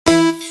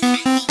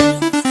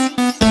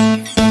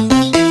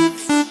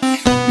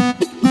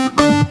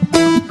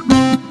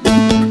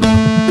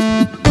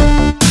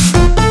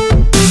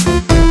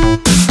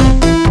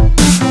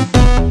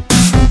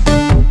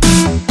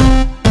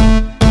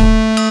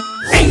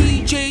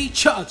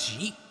恰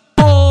吉，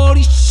玻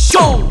璃秀。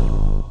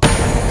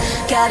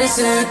 Goddess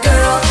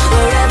girl,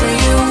 wherever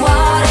you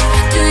are,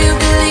 do you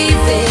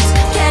believe it?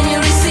 Can you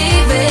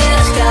receive it?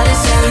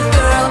 Goddess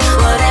girl,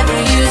 whatever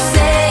you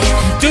say.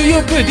 Do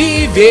you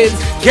believe it?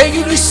 Can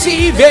you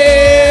receive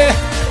it?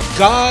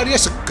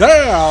 Goddess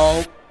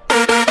girl.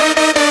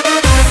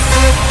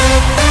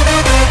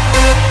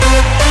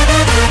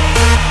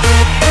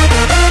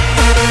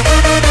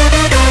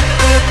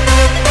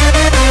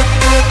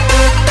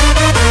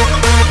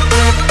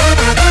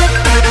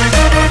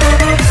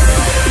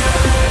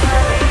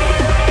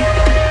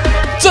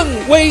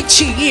 震威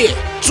企业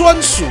专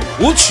属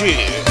舞曲，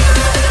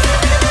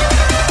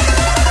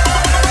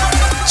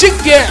经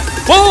典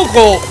复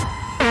古。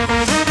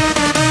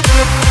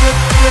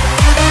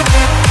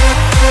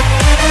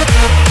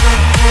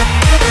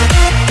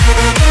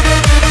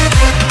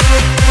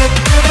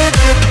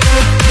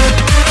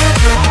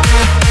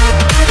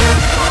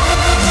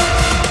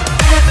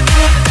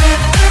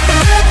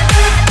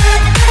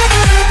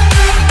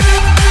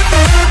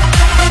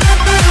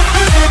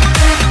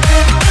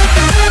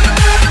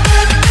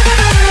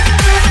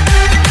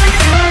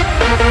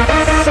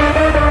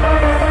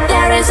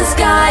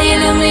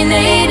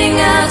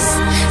 Illuminating us.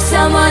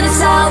 Someone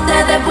is out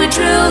there that we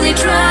truly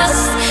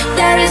trust.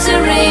 There is a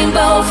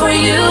rainbow for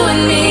you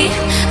and me,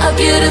 a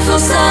beautiful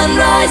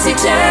sunrise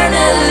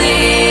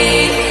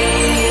eternally.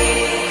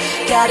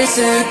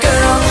 Goddess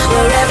girl,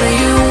 wherever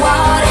you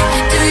are,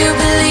 do you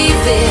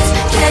believe it?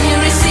 Can you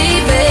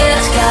receive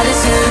it?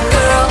 Goddess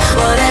girl,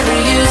 whatever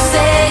you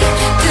say,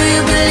 do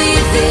you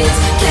believe it?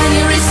 Can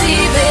you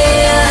receive it?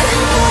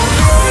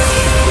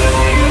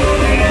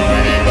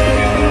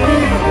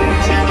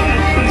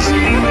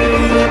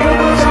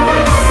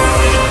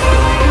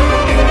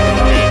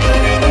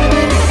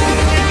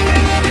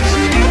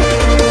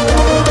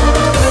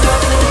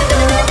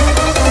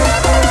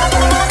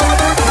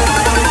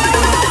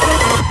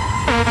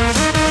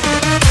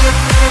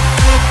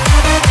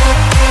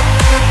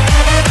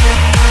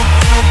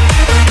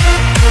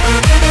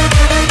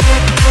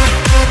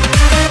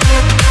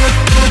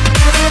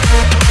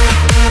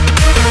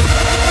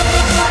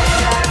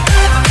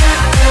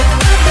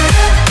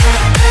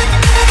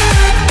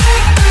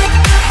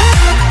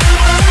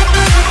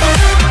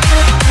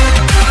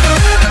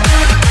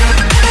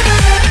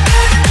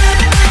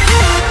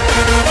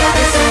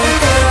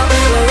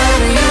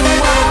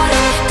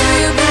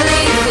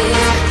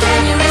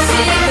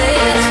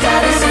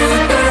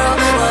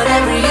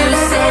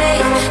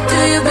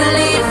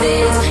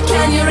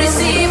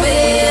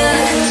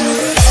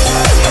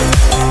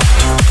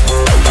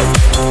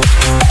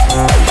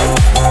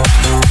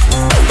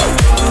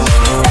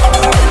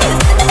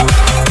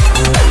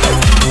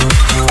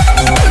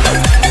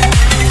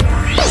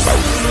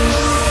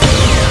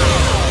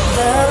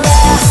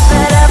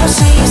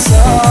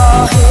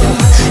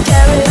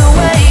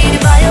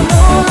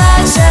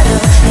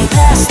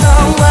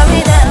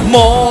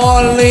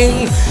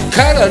 Morning,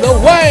 carried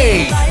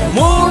away,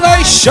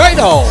 moonlight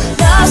shadow.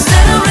 Lost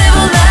in a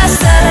river last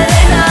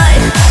Saturday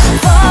night,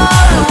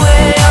 far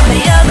away on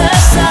the other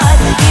side.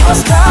 He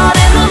was caught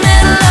in the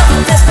middle of a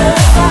desperate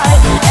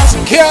fight.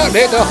 强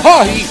烈的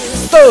海，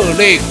得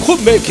力困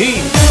不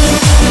起。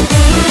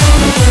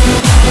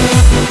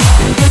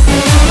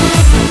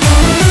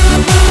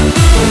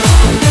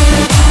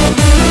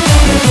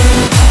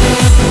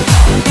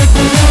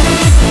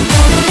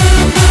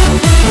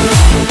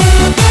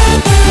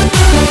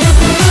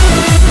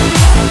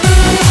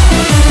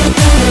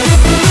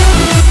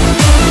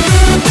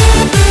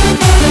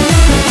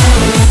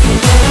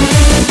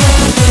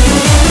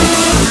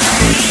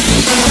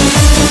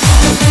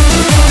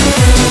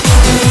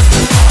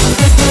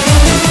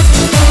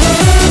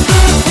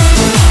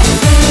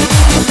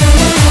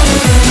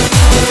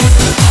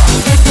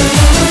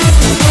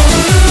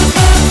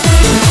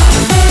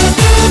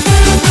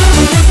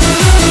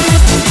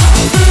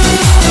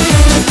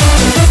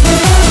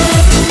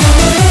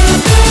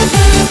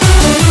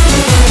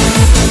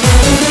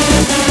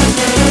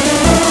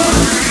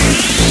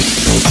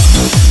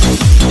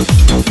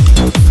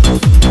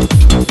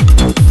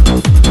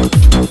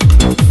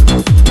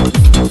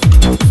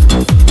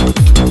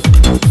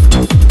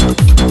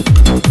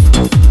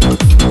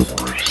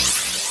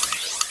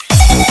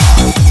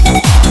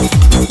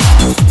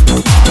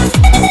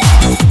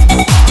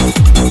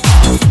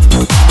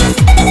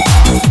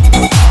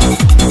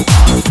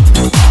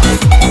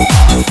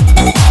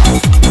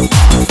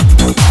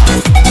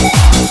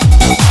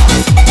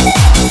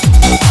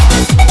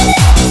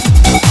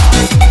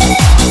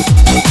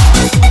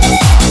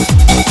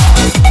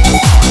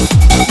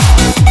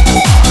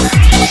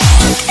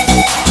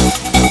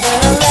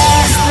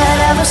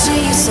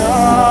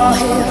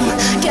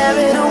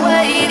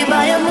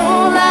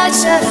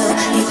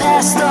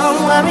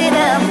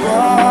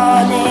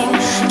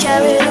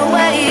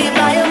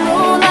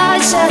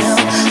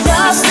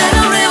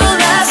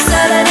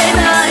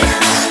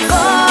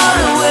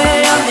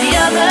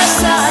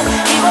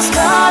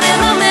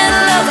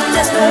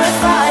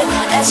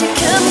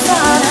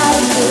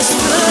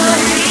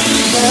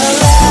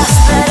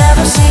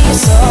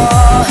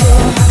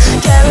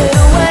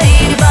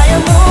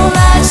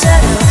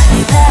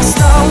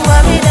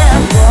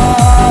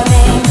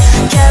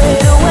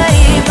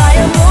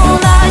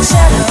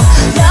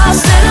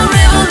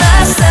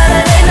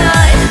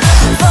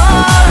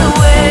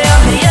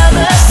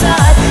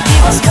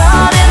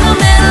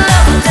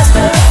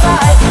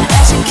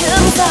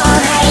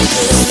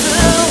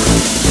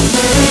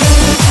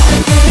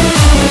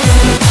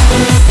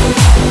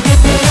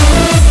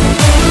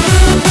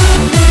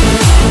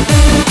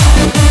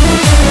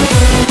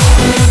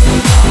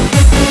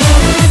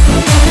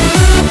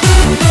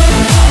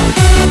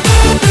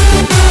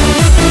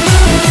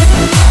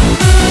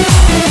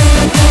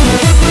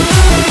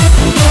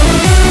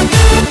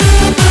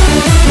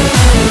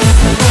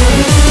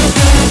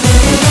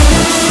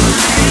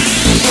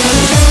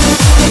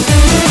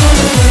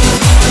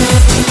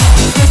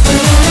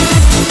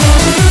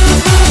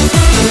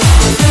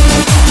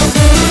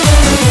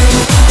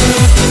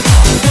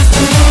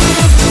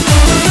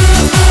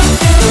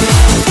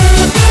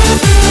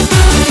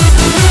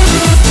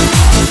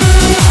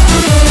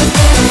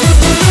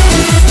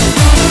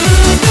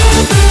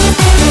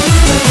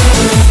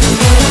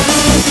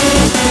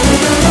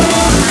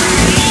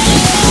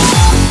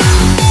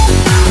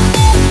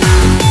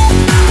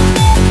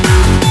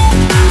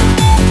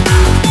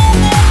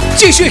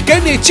继续给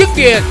你经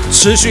典，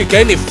持续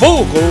给你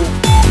复古。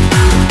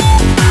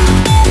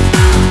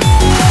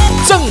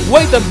正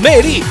威的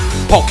魅力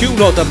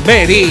 ，Pocuno 的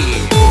魅力。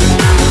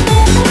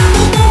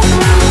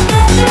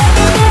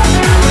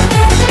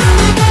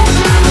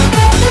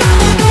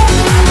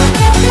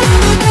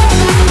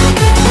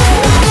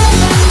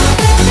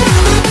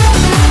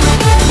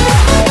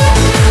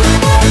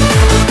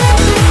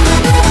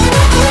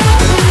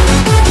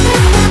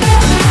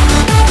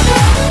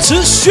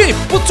持续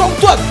不中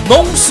断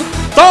 ，Non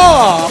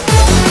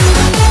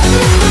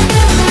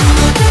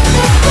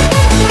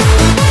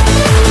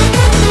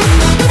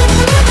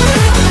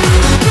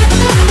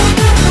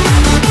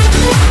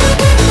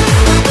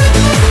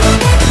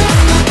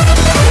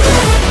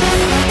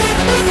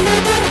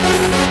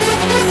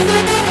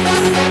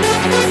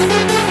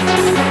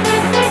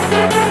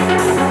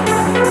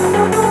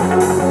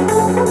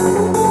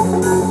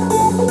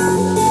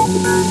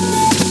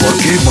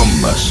qué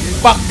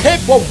bombas?¿Para qué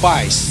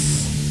bombas?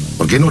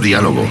 ¿Por qué no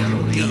diálogo?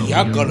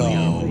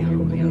 Diálogo.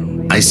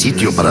 Hay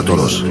sitio para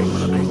todos.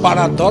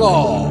 Para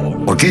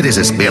todo. ¿Por qué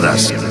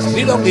desesperas?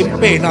 你都零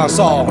被那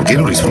送 ¿Por，qué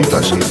no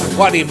disfrutas?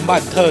 我零慢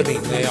特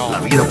零的 La 哦。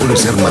 vida puede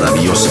ser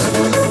maravillosa.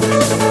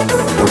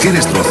 ¿Por qué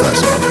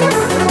destrozas?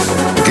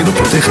 ¿Por qué no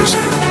proteges?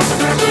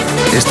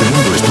 Este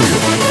mundo es tuyo.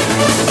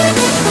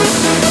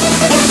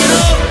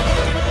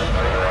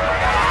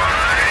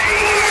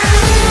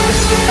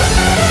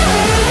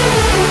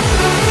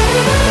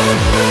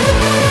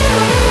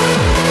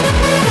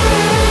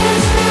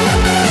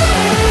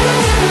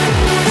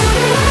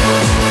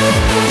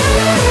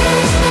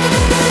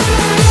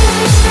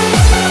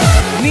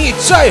 «你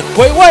再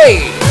回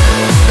味。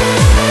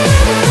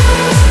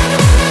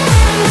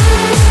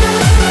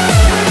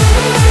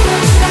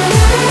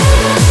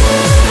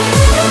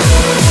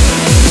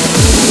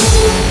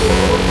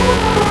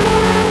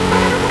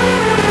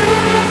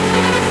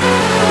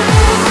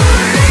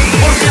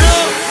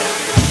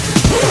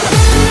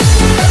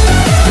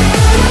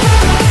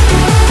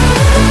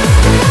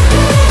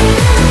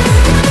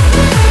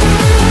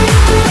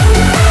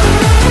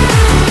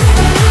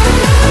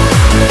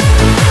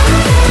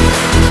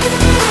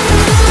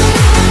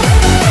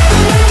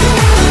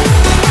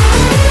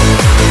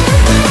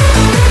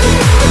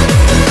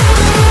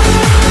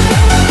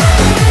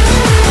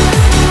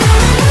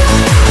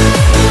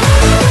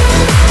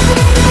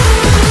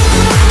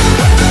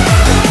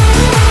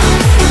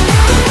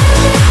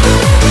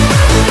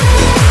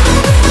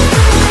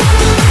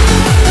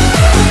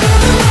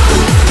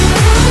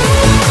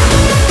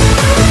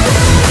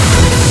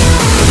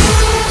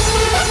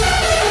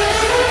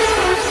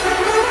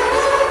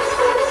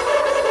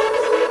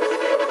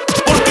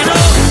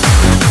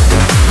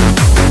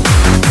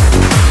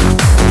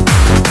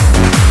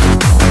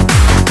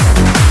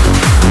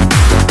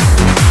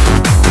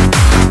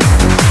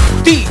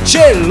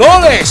DJ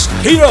Lawless,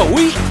 here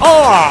we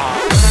are.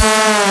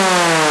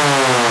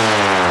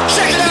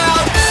 Check it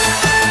out.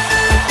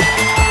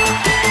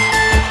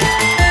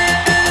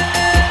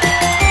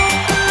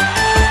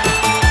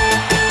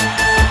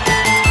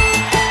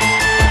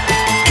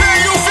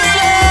 Can you feel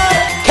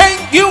it? Can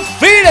you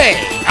feel it?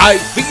 I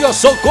feel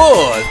so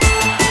good.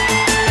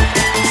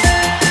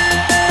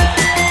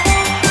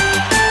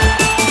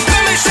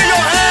 Let me see your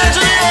hands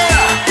in the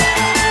air.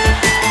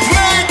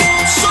 Make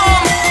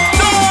some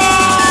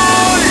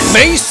noise.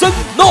 梅森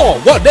诺，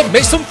我的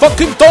梅森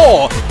fucking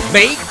多，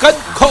梅根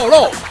扣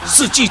肉，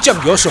四季酱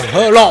油熊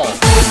喝肉。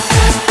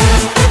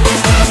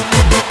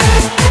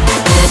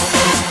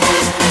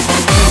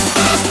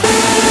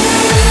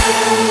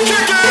Kick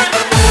it.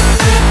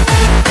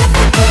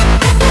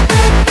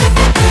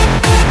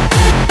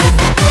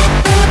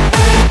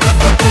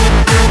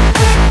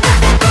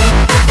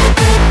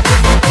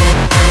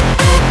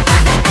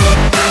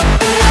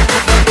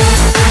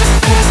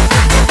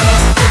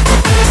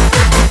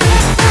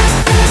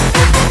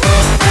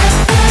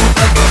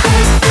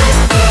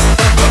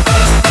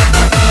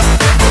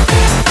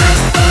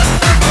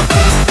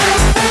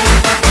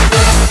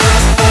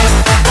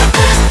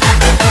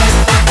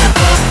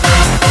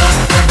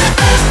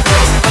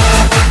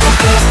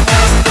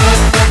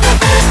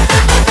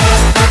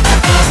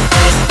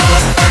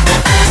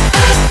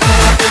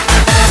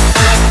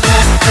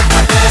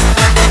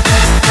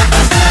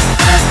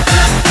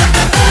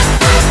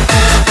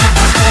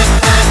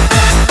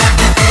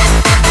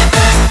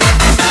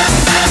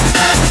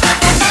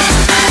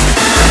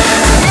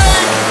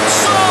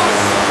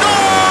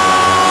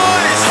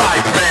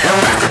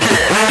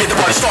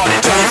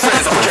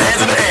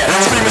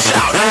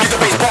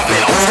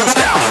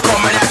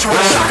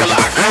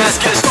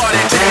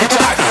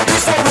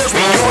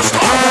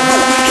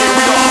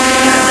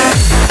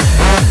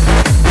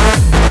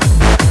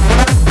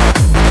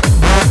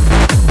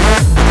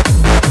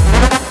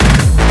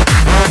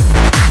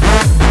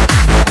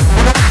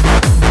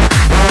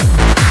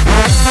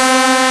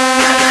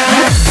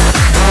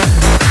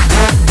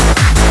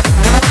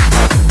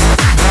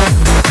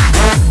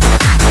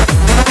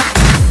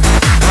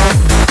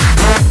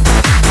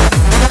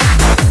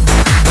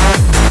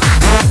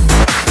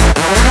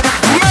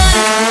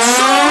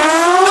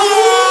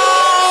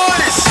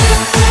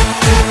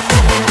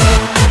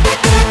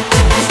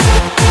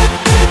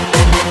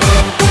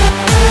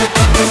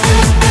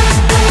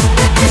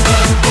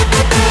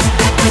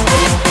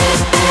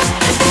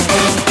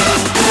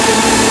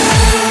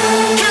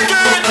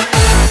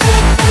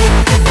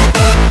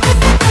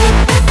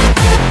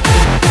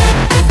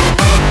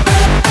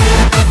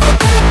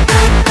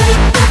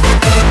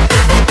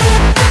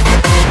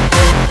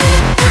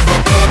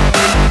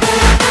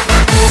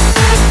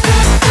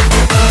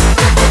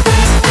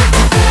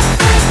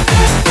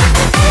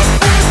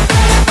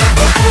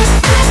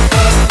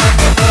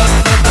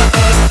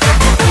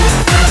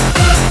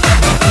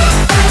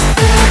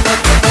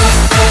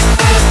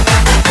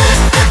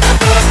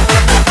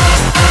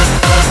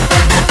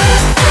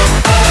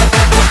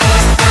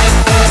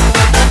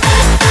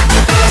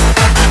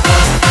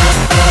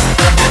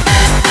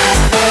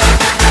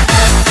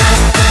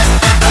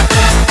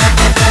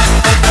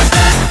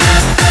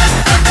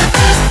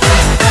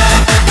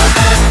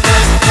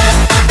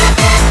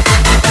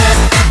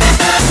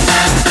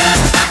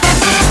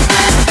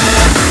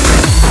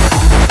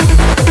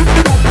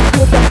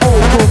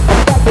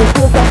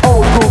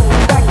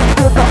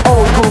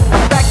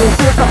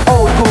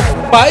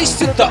 bye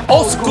to the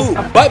old school,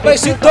 bye bye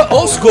to the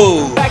old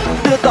school.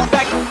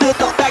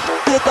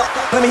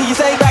 Let me hear you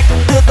say back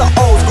to the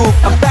old school.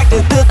 I'm back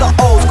to the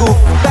old school.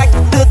 Back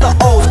to the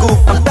old school.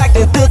 I'm back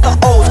to the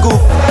old school.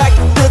 Back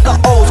to the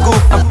old school.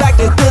 I'm back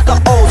to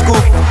the old school.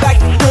 Back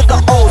to the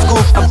old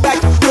school. I'm back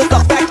to the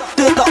back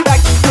to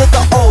the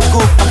old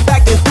school. I'm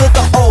back to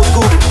the old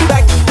school.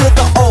 Back to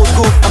the old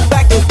school. I'm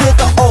back to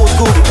the old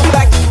school.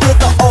 Back to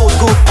the old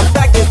school. I'm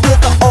back to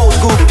the old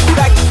school.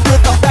 Back to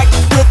the back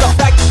to the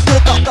back to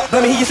the.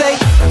 Let me hear you say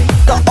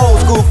the old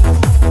school.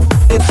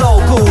 It's so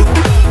cool.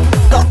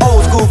 The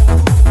old school.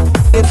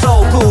 It's so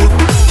cool.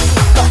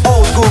 The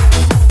old school.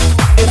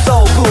 It's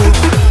so cool.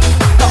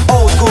 The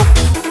old school.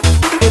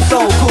 It's so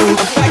cool.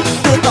 I'm back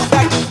to the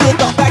back to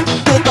the back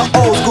to the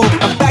old school.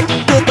 I'm back to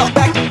the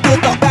back to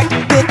the back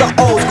to the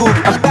old school.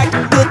 I'm back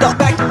to the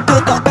back to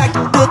the back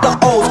to the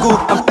old school.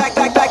 I'm back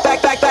to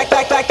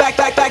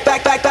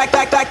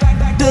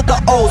the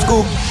old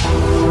school.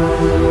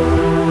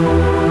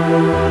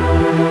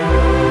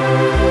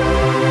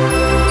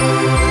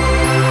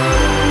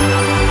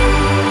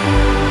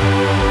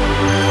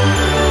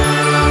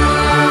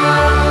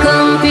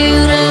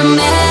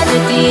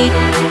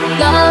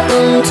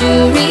 Welcome to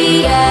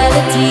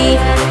reality,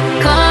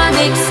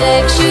 karmic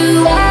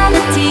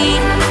sexuality,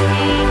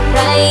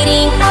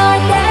 writing our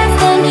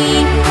destiny.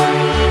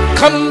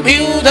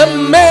 Computer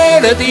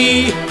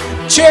melody,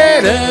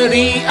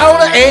 channeling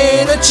our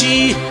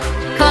energy.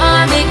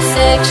 Karmic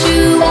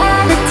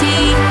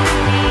sexuality,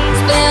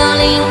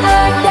 spelling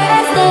our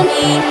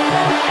destiny.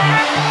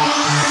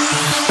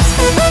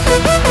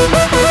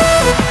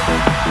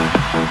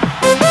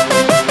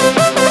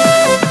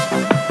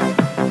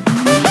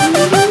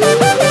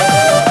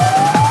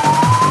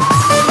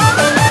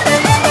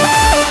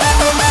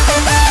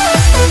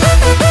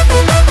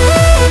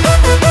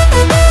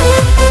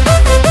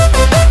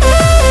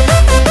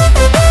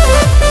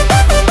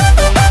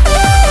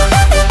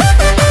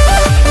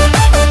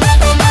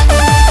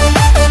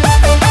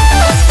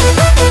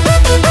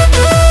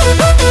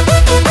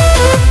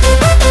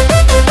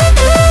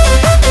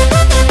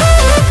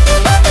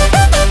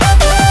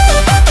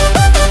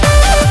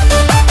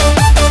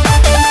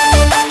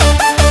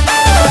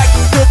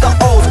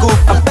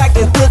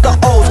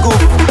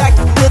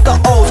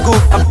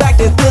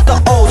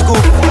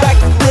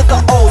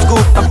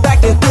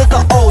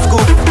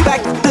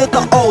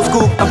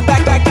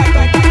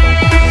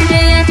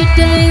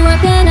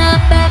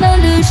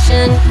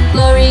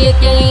 Gloria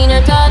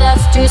Gaynor taught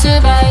us to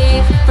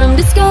survive. From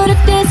disco to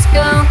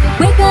disco,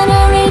 we're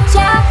gonna reach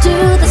out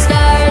to the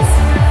stars.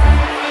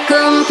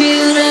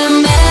 Computer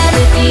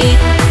melody,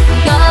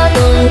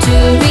 welcome to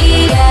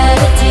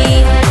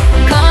reality.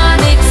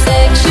 Karmic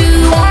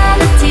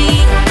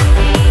sexuality,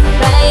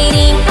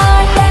 writing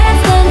our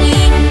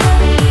destiny.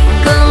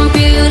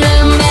 Computer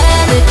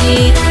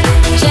melody,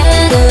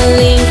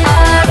 channeling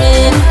our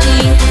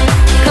energy.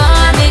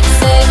 Karmic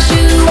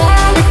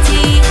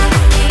sexuality,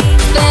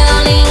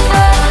 spelling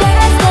our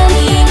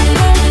destiny.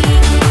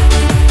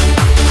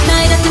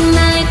 Night after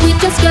night, we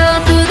just go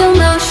through the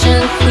motion.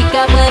 We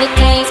got what it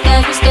takes,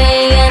 'cause we're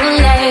staying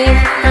alive.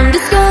 From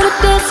disco to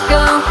disco,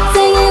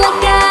 singing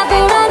like I've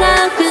been run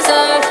out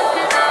berserk.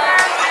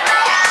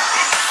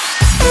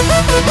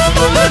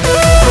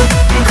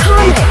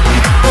 Karmic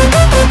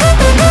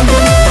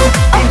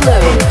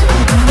upload.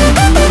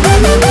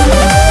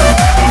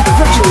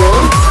 Virtual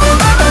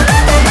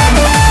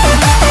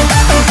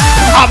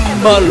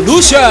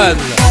Evolution.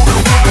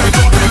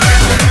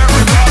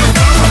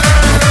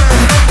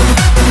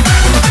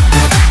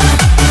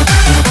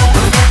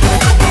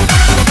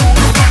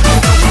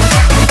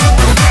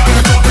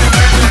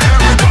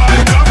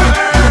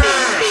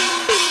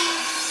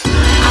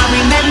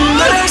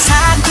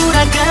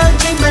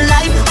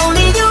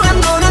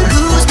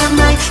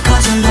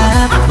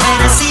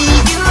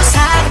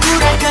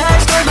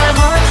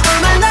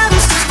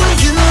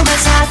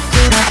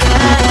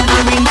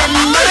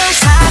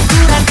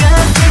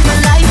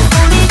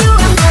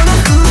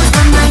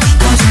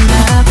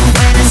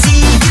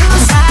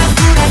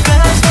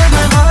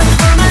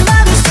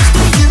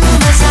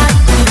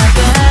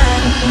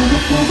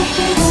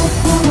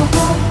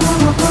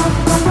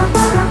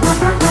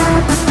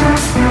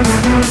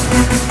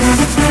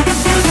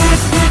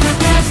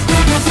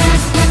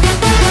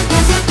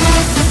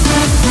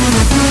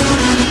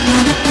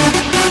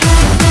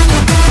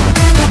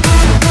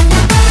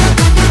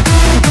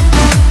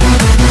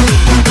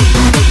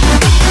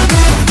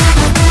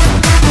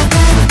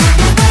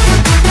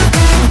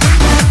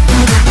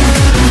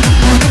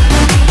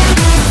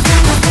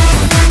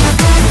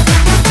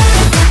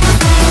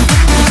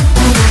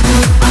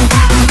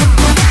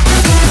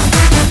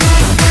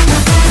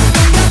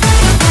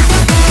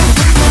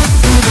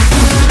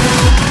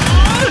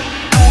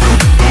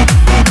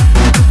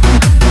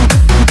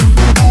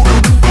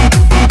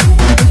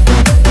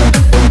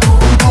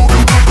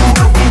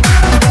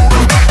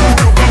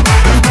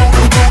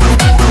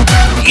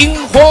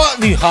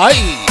 Hi.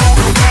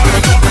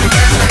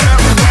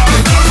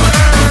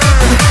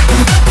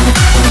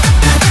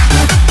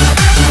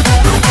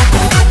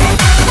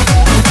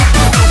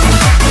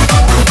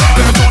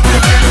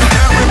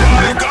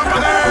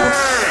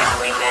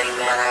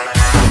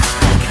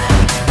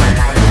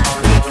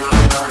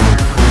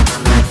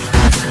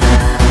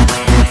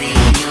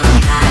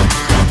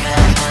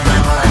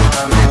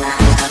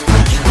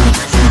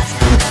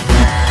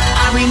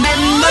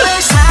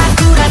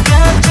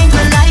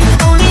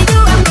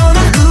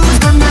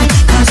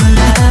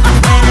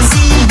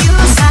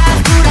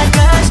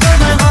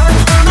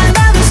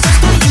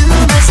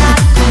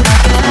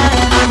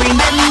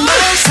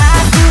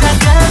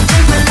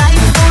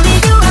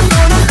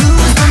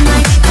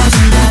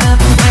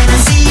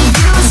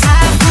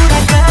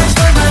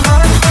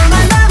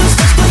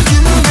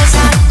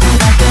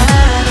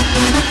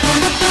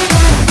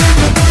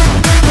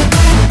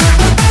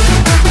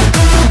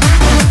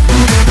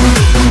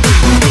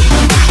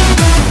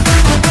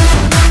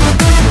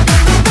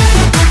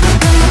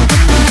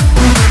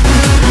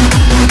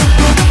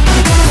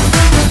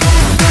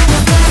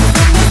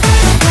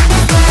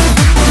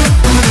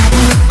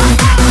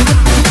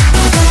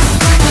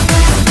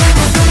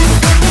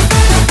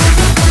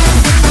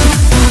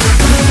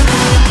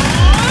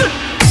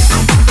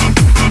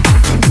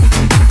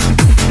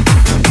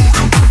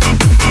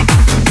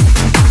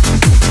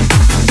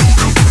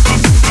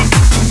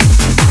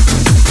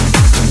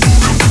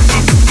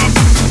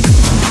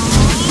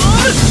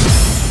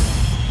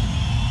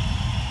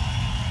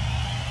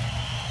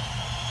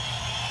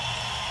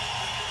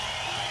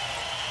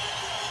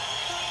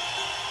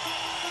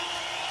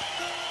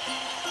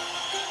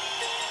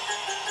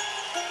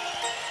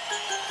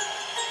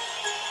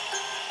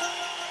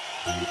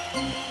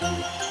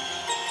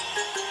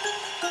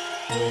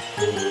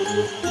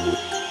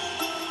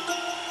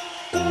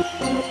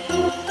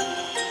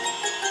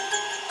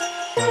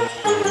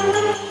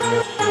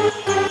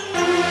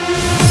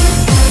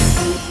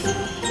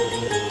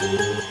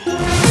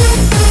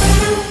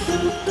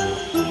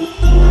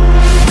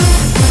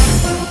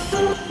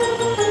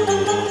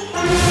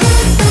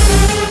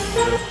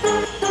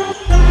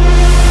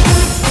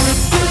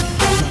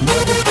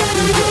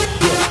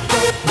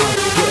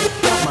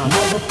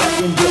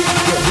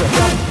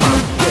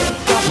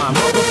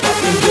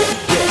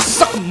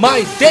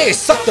 My day,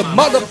 suck the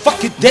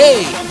motherfucking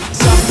day.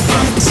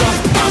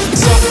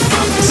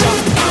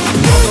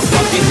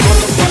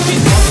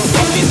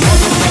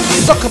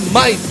 Suck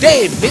my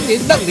day， 明年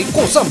让你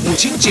过上母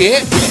亲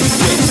节。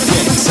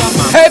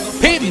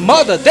Happy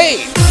Mother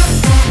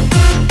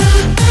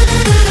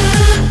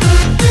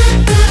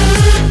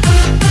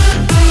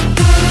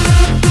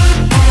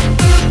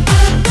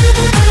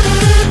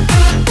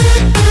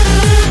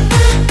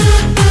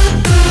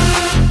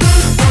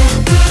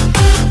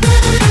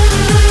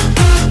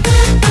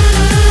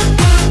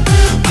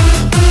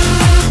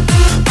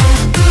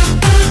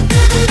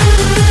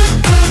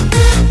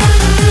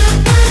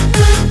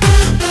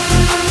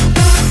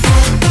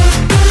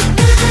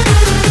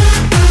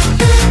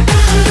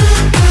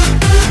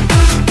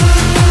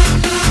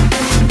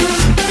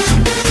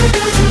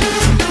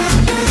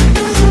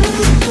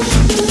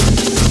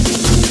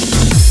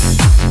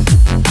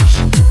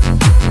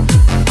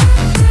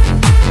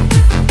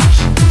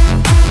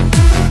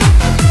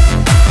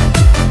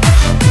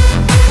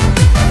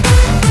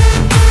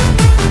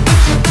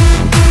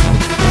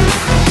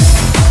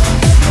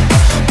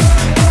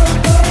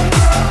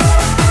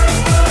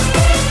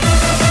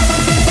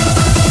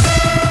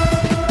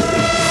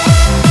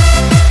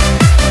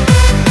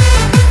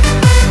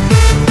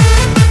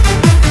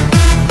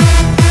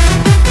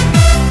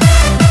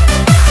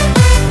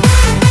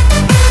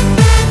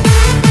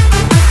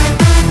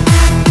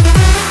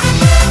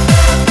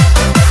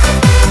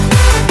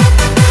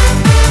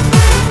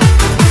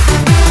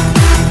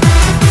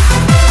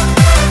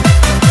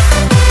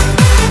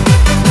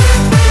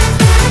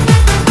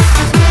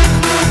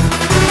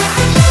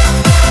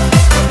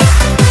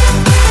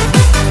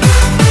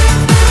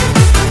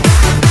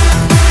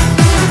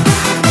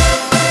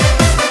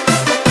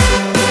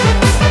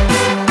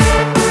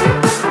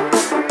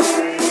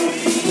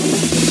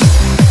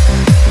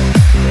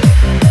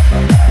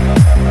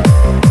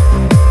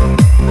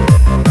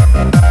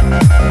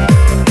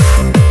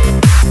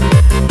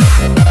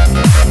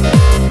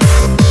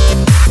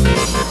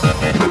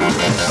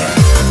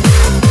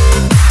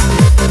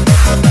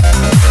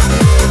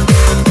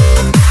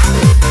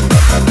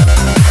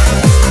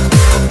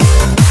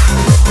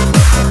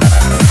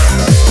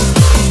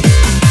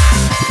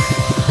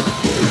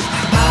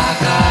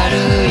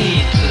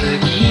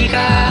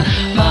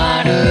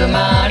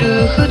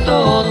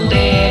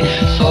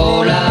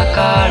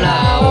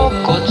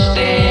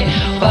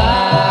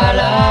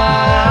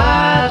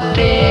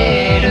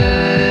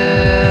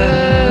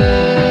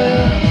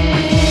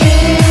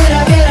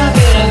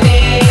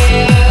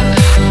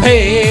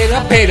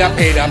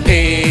pera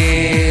pe.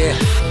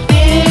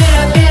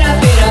 Pera pera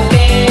pera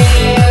pe.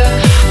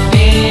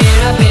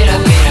 Pera pera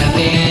pera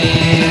pe.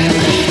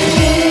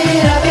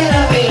 Pera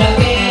pera pera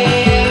pe.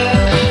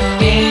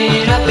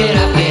 Pera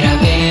pera pera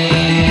pe.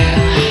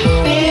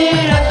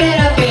 Pera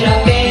pera pera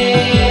pe.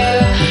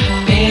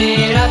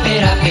 Pera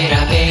pera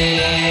pera pe.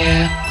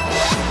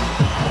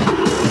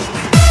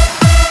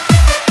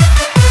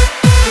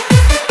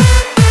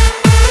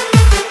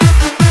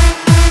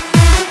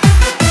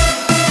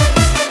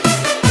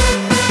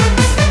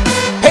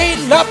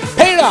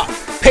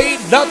 Pay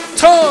the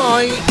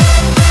time.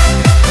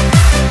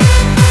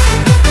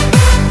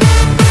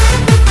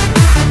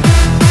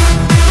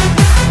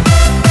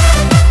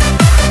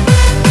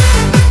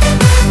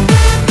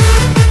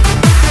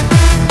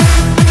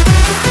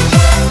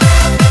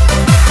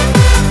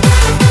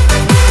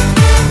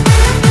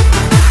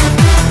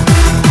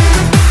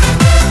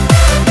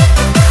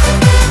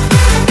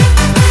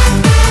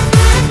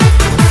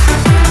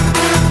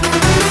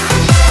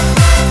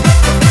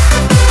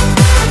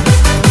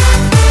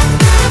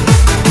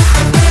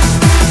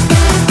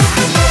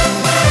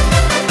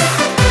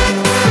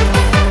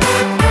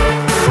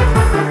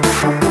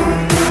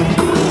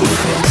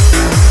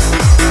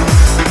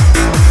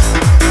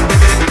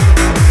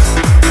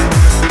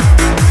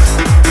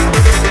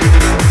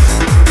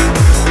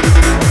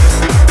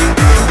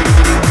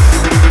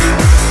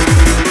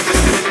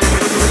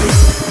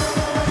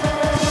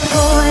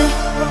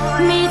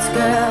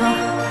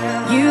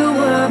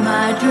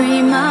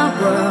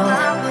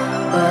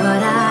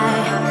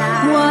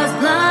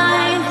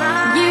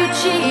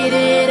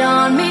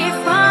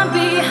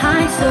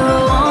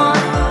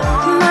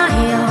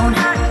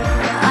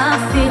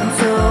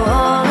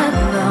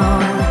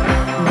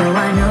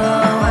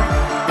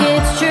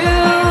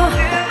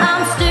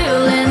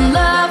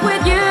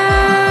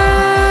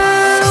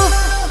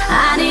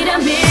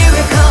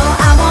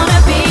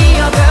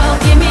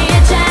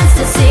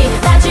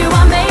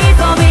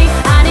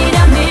 I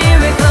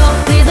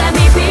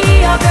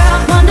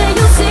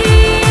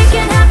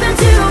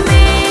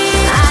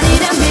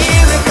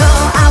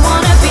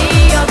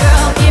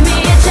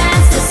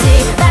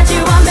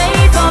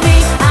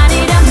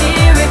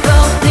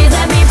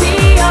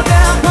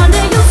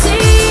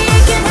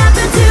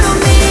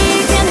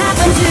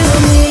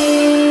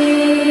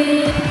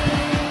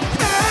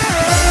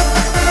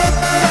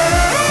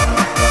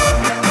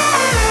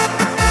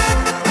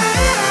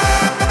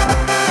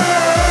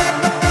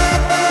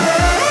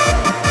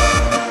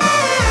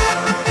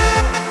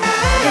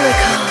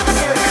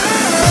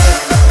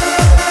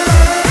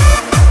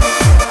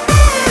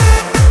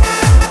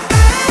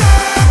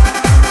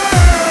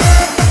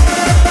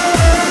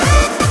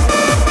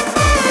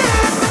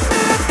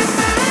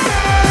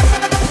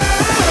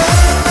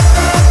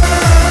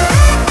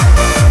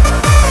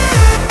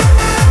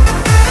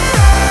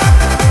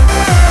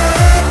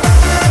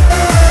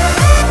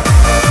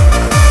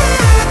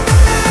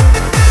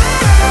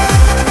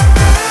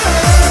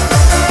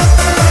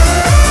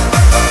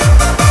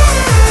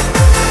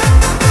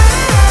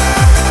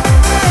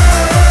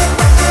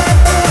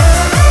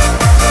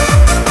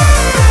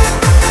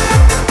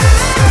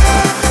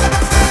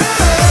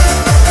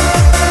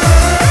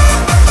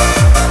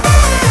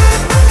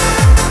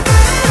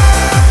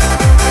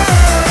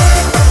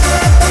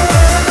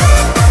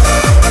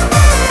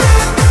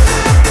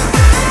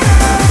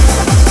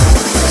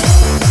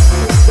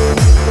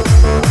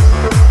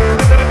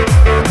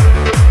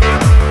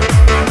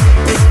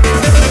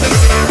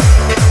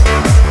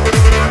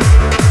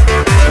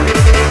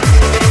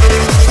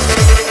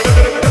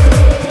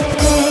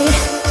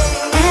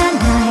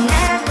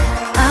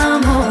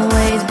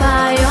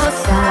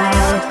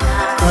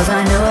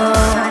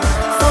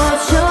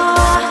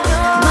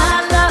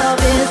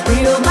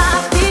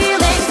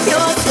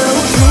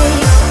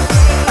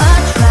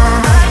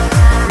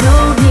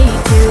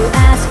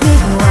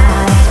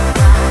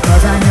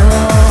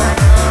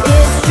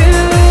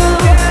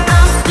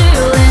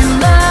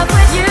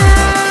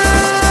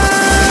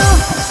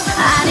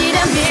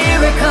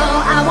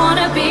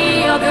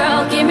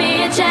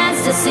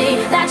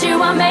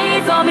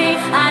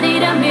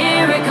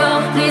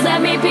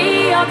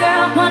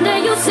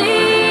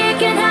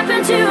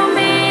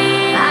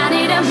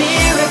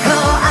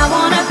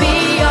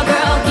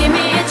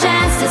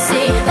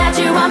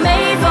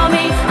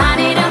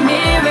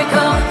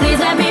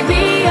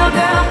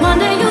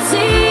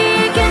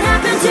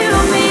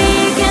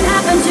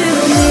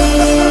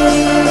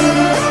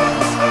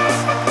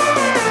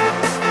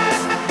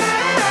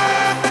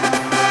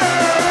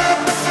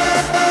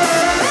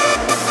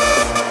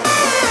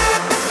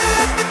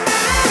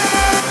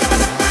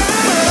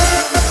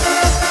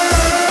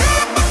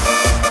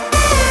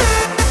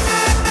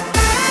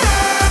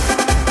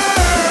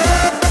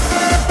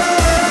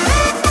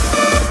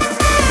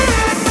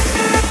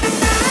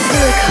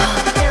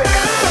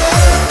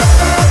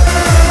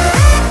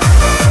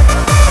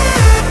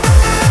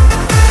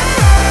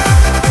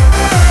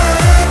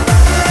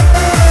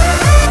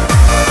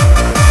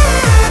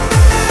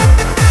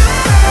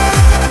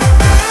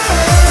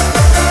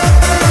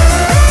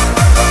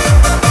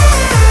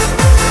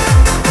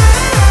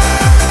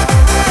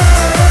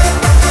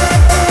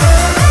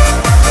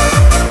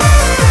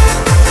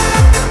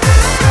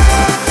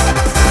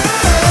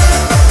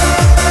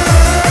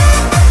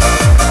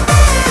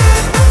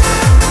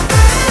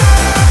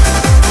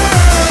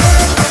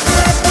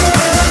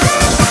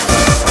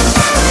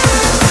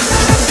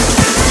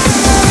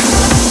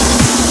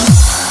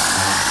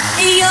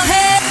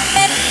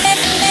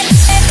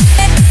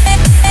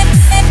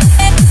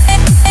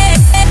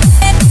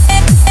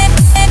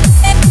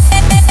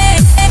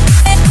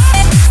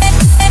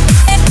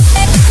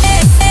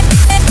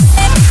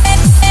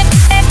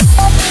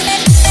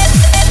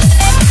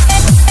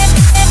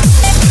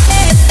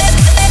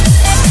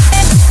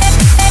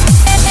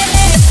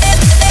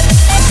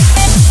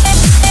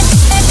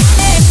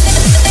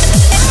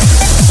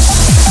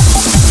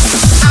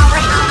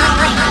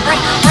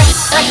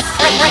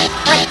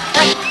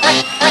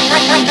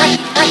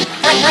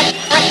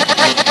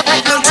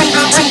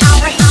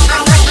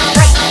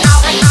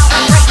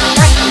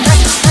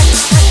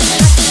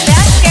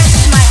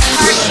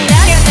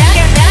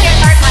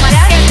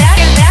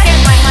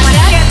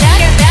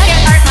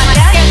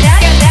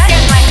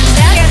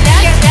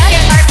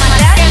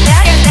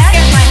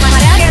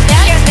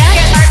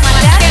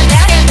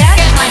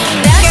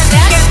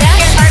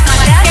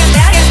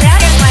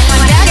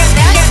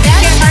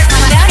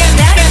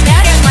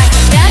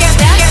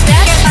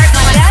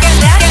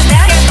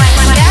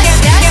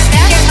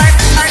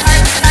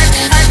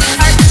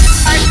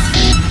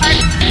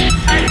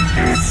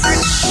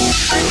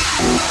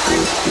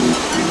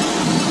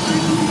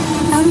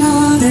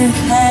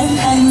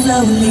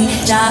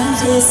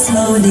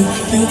Slowly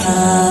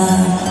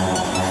become.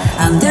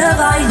 I'm the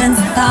violence,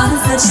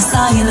 such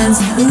silence.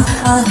 Who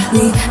are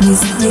we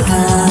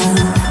mistaken?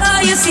 Oh,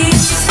 you see,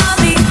 it's not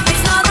me,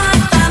 it's not my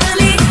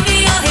family.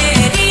 In your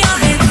head, they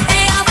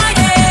are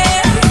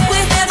fighting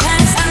with their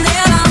hands and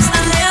their arms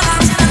and their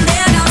arms and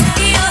their arms.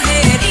 In your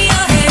head, they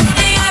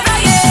are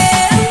fighting.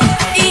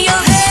 In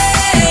your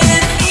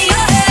head,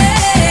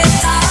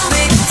 tell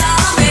me,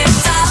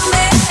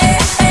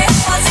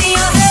 what's in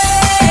your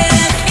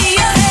head? In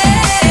your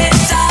head,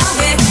 tell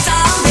me.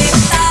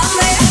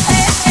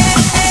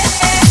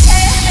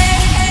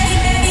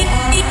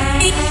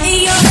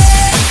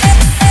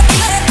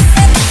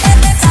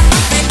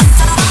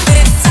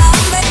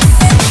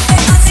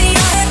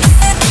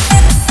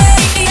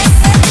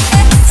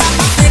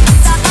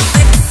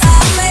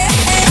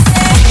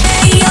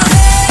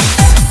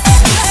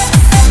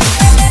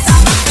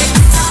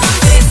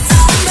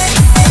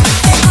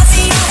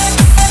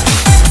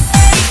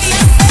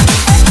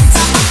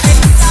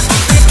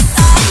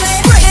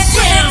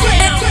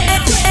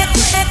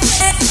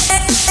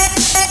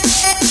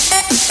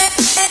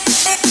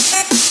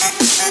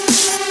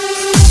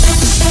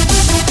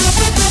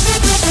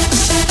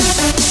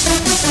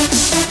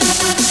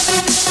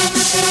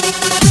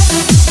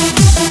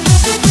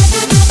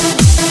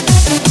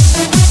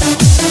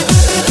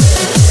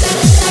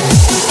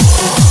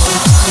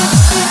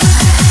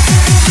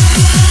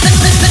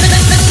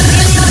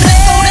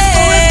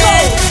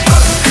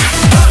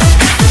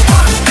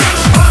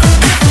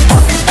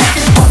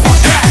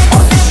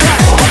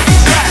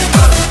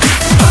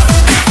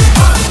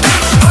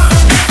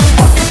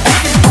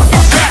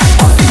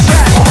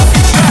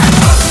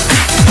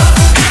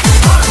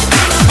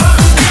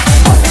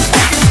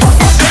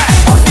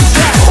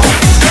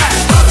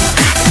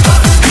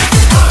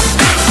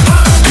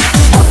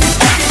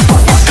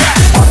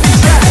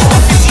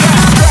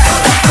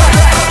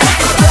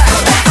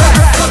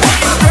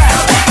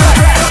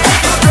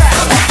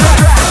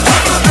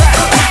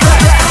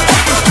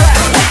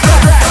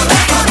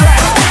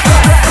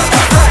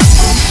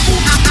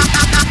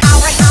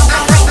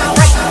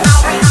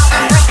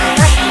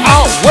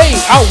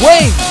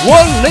 Away,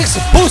 one legs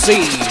pussy.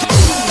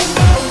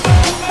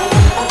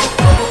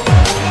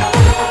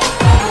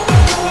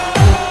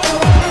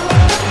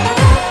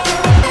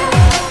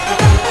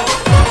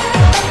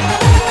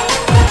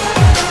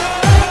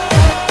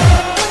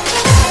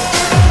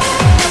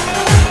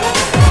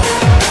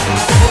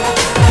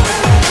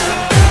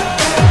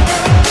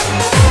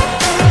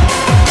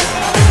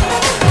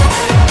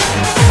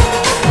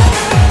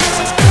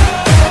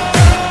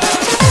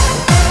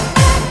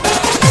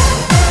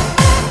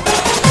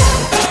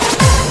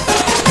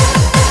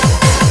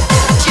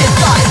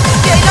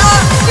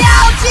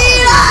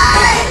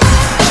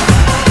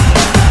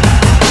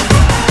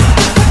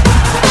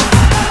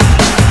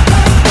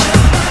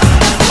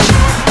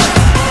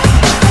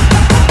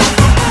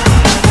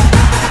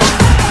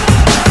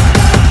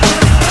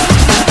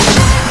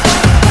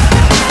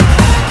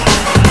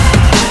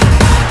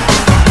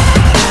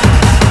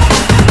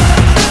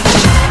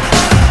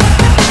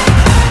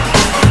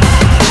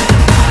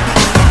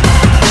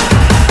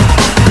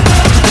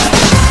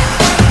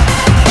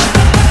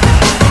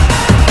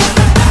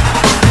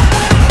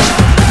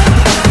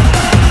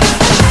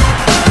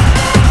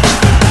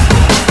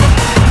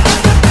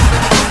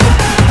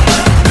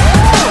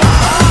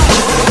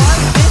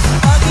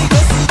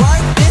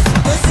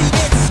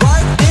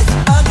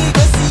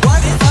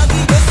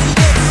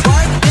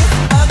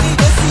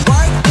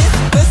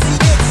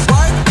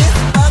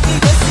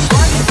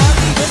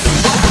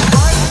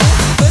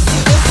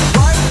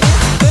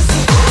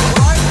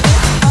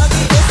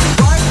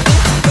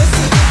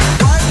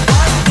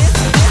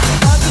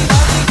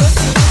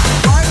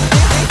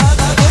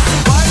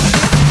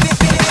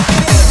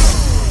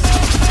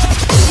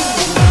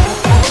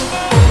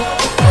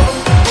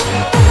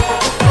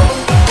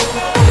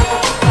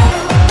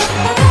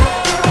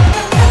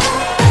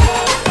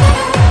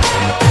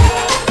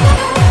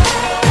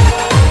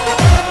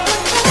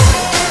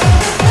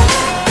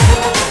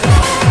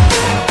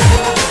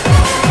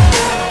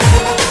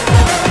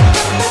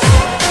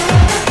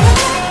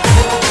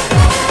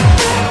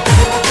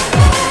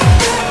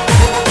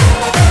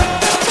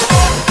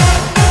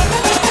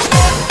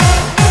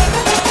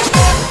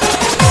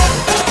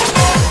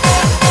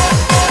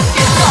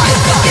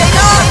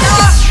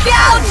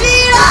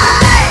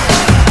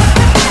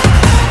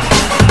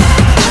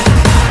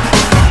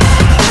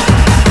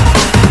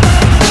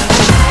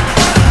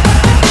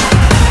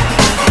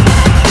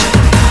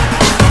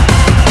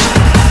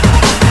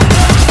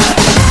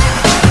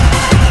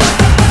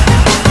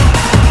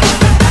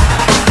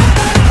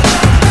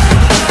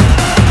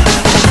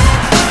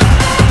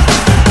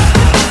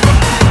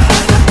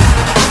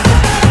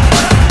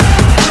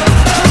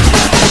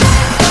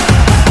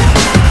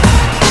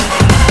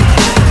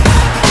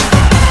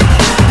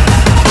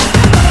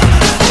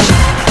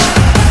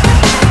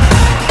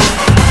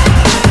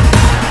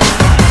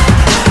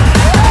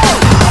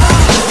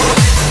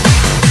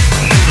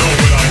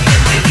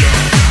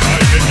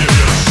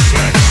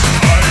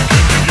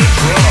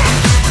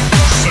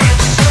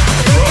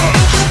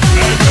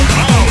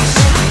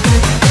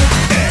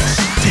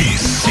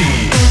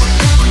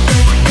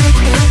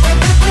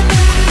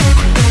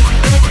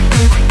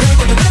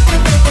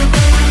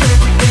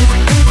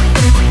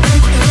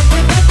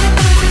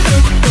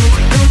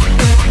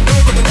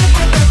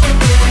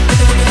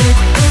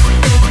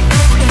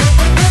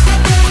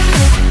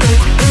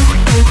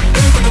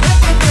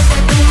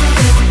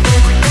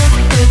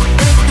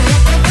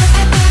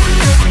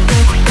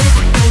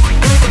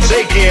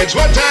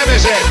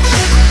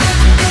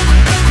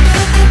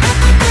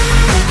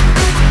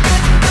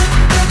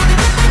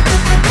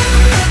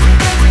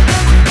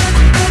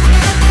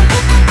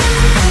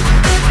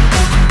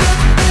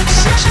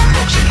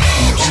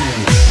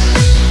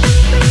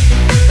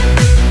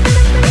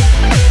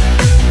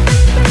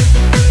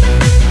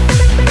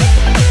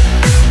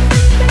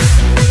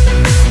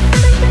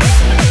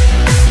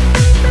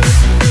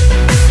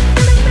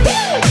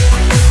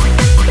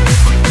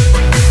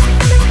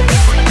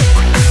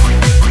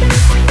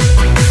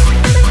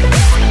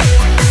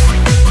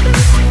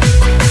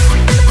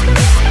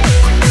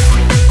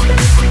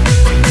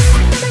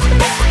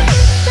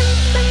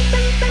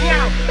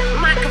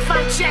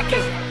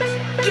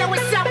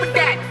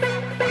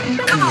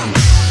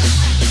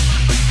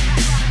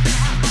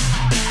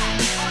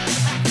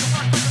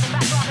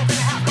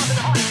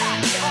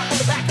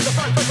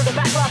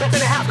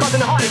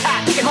 heart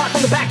attack. Kicking hard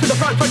from the back to the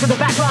front to the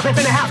back. Love that's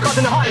in the house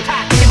causing a heart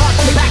attack. Kicking hard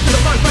from the back to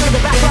the front to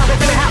the back. Love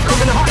that's in the house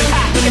causing a heart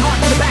attack. Kicking hard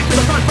from the back to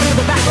the front to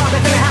the back. Love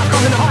that's in the house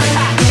causing a heart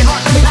attack. Kicking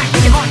hard from the back,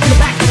 kicking hard from the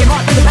back, kicking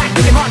hard from the back,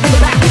 kicking hard from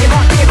the back, kicking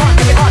hard,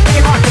 kicking hard,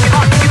 kicking hard, kicking hard, kicking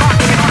hard, kicking hard,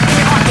 kicking hard,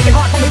 kicking hard, kicking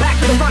hard from the back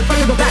to the front to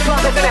the back.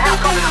 Love that's in the house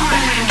causing a heart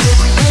attack.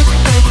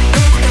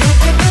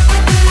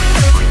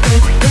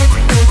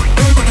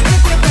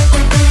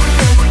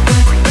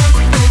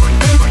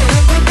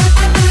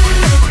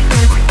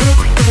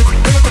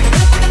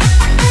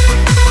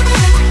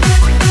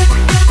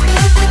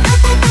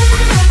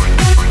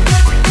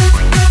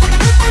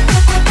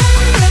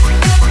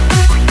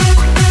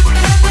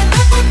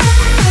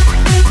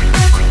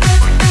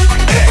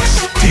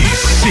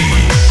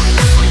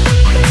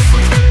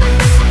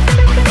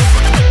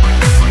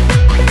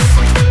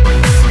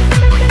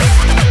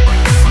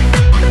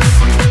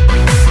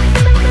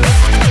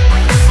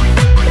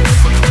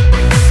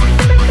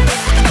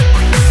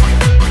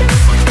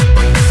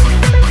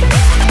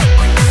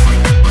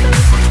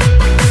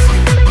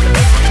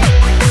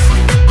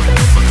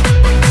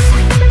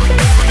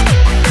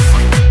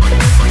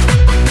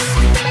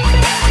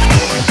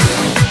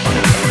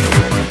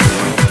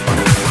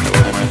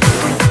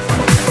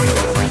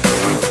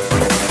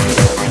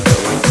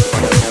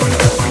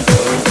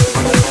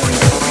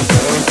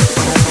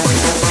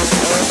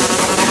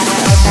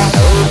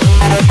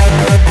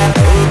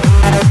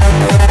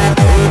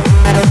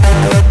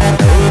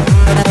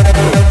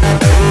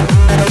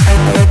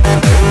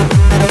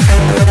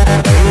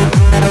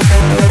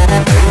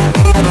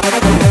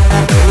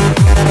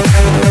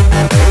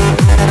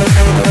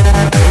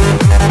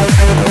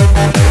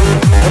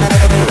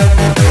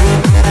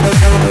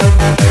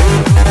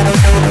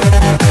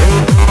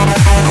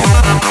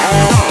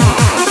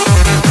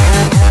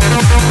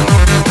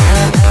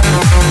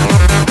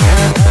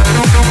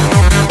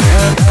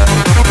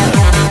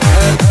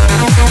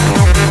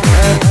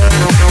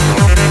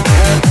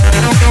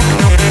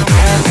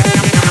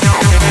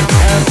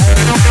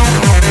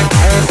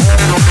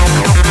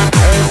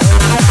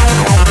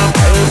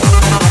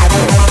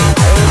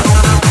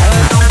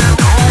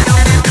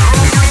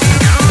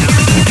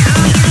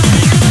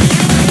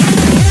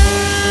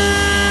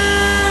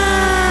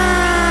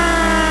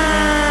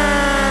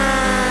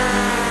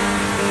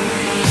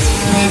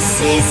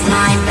 This is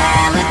my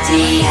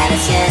melody and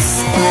it's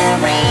just a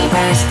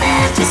raver's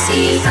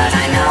fantasy. Cause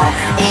I know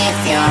if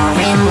you're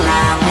in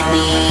love with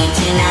me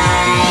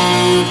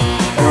tonight,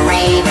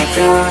 raving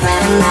through the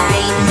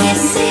night.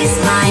 This is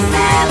my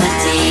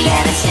melody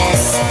and it's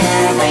just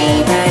a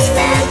raver's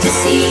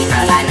fantasy.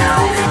 Cause I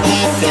know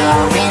if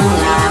you're in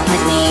love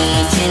with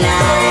me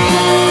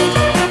tonight,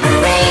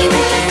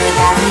 raving through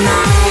the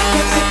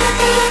night.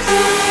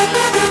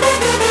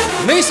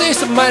 This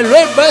is my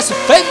raver's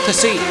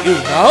fantasy, you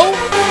know.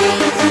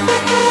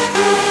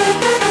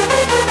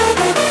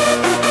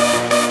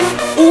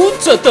 舞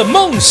者的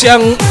梦想。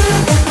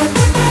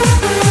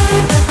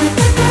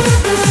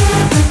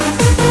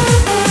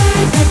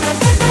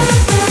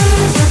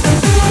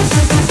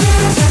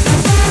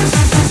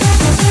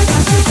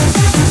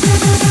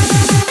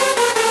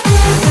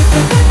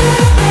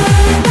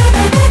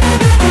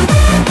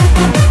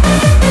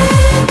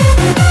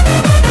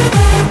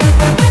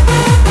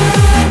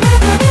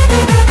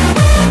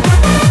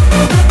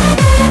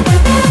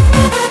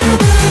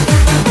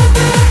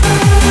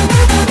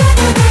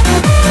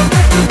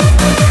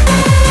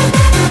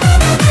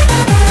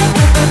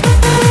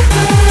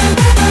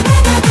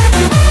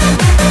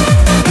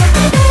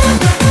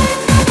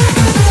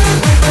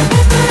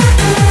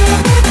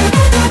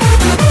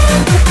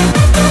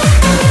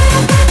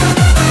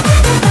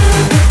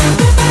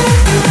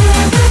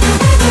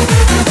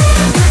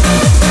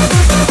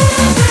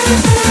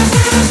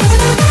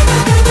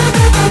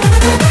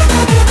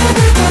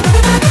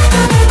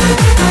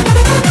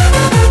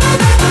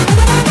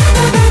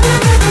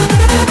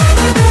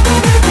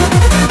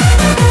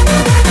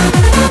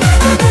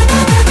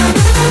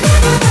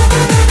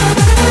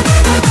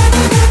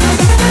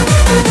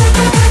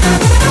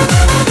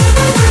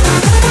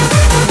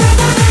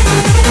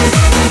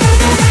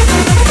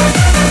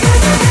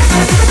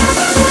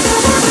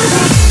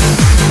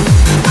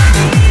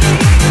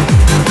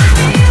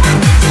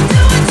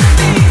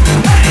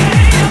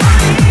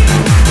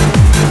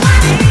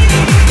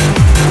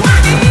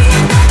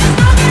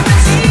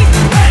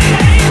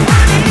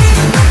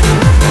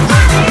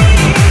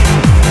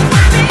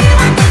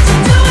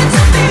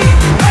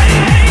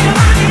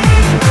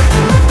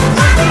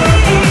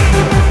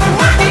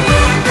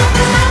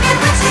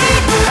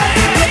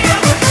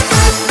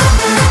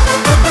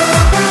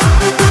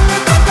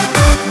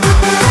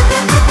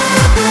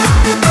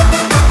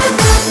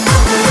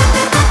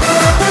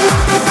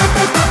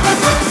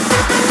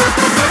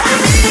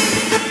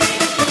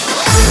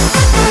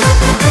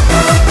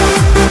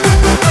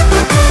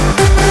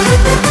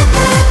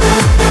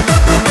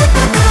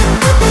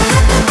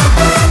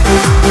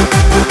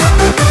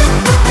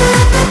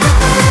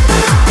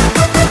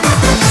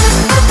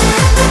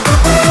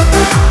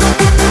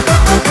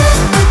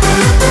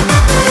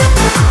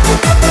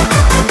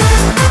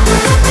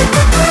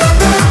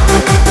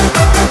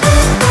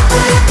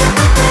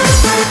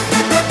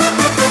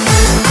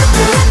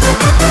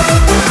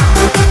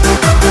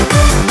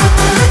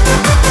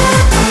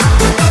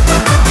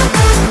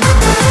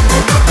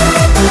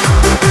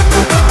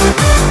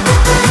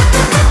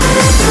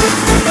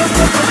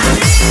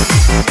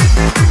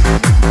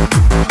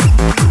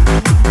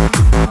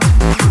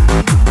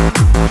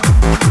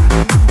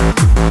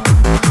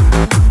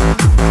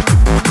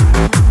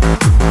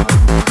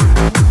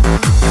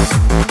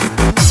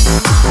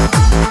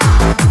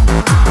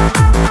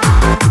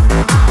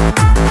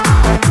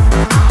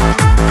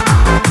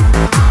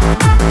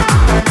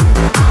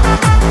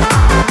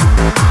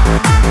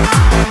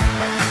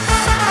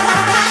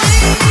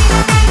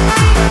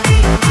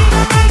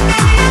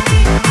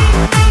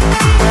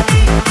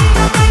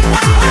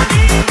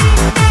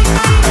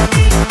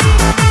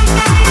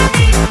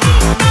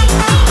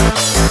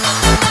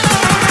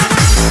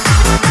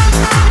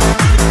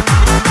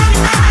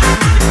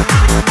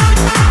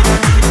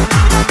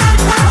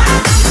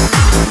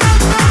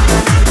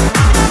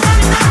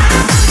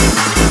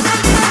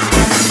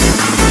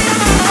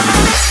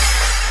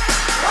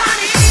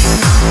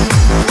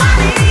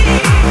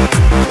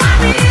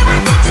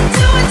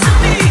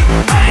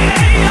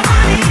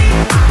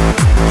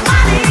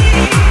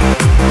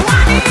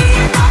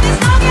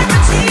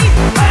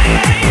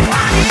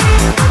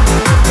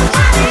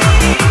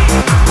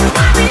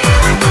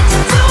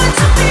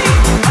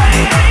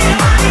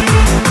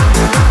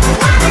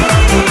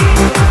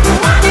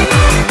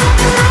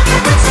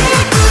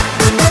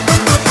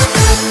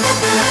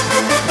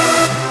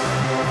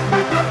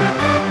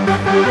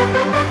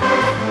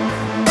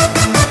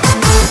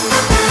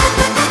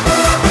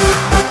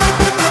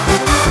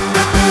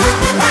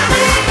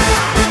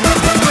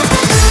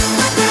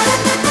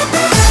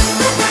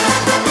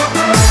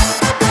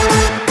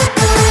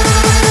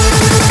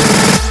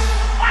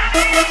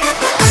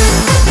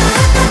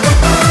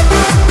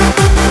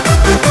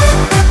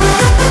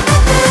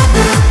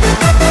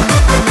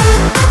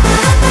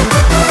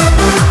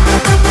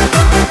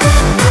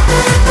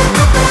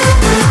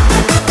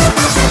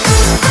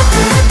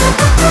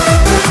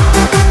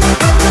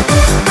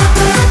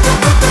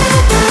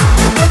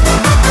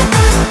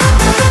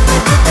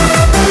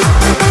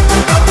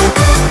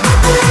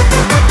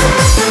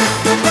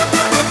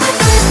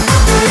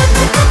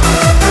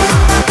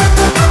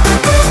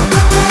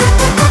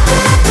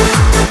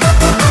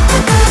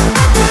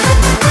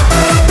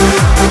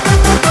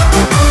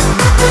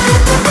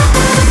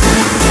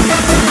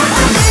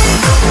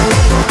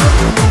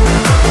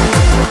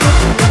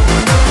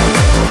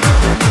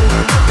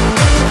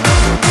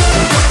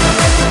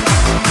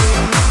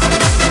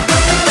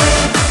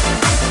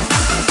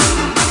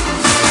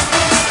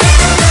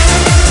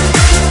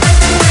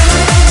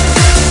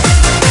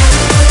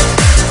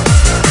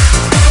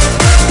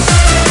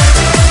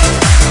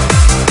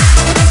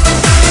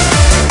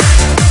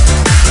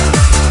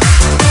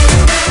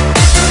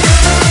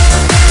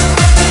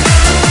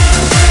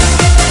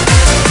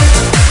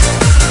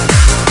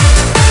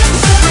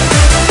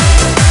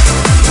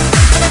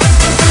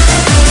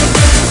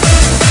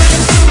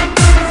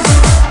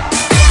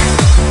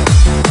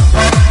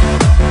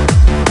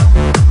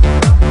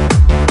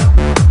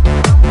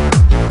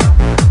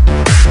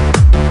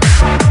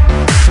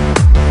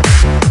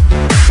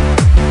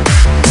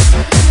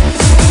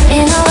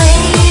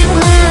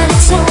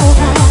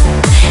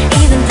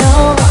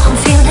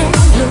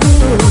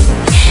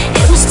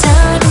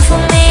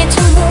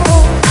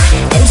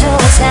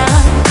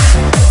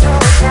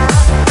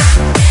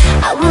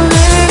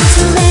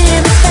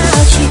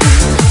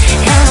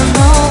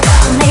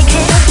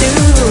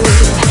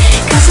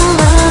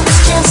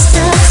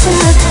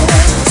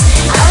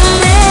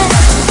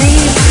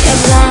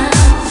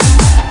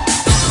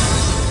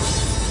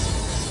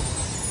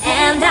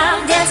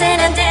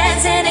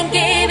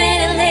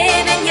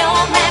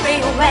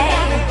way.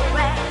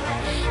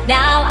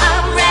 Now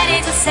I'm ready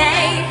to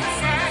say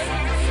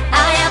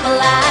I am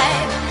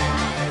alive.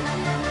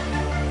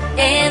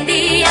 In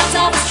the arms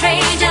of a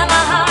stranger,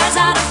 my heart's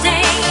out of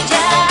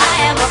danger. I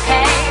am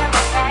okay.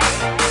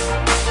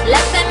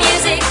 Let the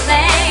music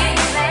play.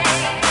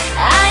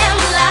 I am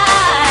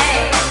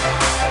alive.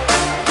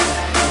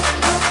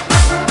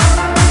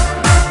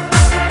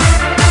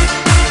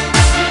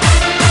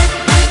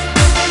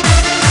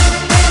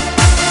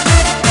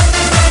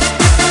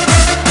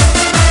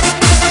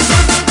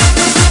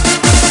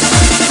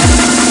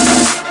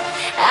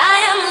 I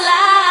am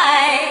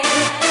alive.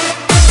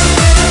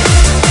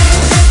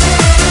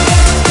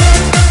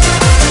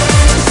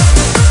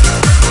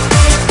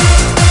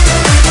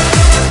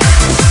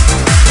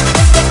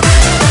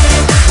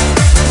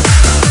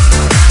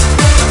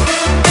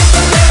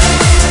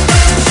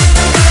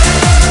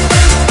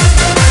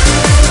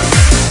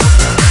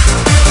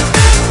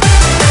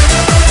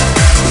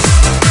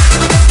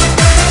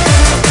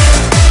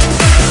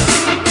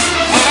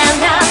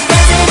 And I'm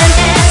dancing and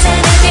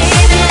dancing and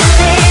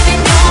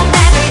living your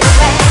memory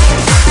away.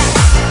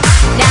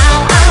 Now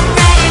I'm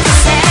ready to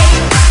say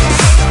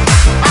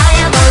I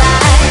am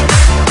alive.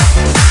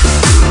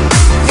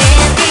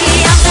 In the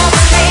arms of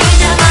a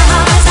stranger, my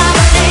heart's out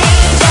of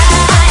danger.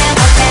 I am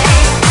okay.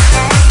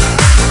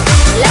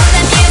 Let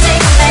the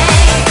music play.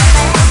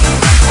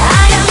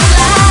 I am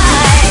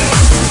alive.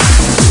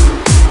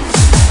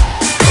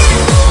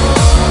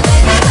 Oh,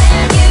 baby,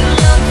 when you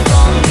look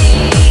for me,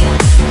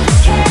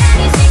 can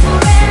you see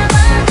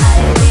forever?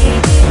 I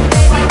begin,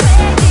 baby,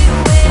 where you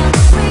will.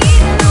 We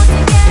belong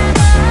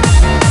together.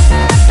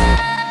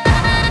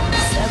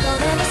 Circle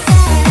in the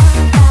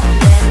sand,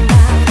 round and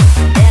round.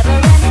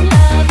 Never-ending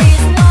love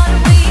is what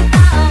we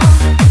found.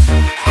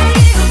 And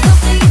you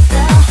complete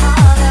the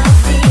heart of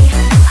me.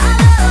 Our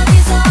love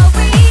is all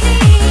we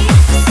need.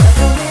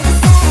 Circle in the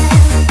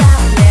sand,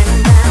 round and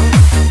round.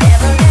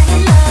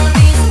 Never-ending love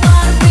is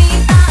what we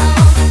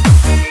found.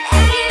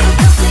 And you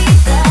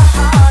complete the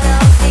heart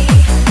of me.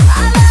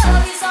 Our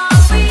love is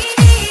all we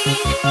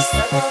need.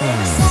 Circle in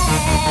the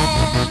sand.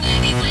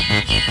 Baby, when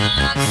you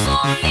look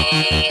for me,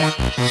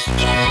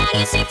 can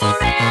you see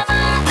forever?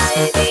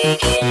 I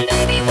begin,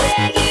 baby,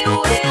 where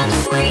you will.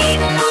 We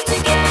belong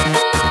together.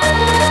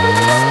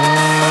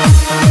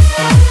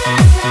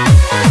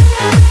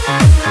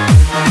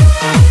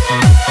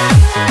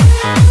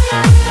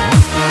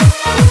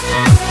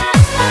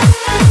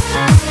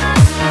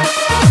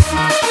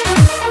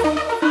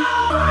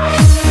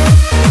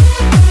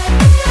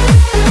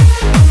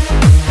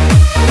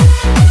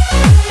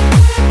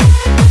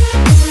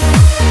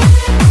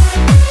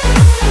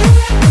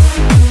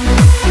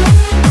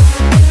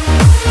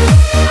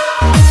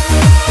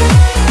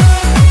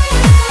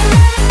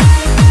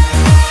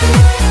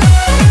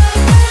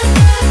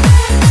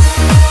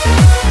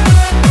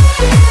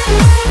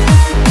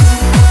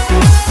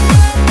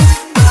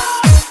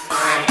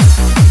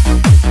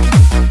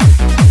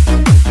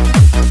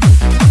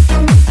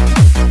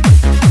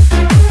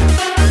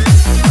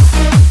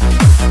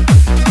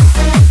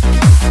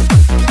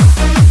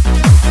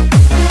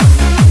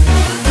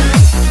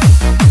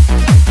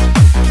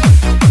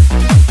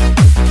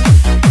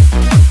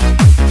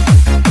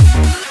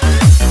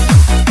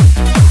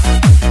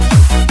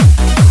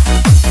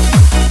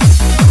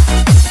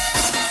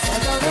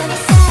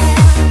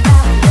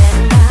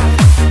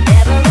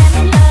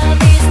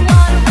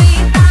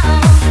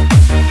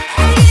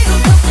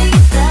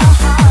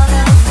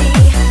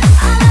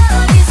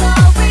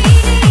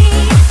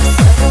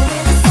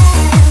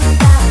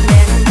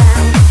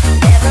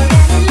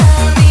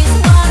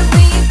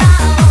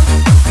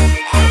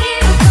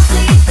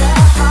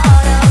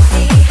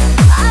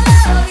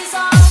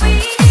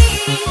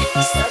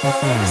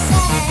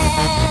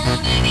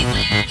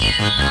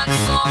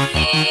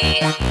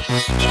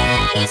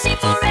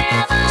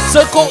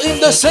 Circle in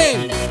the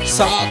sand，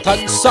 沙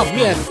滩上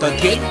面的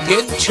甜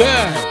甜圈。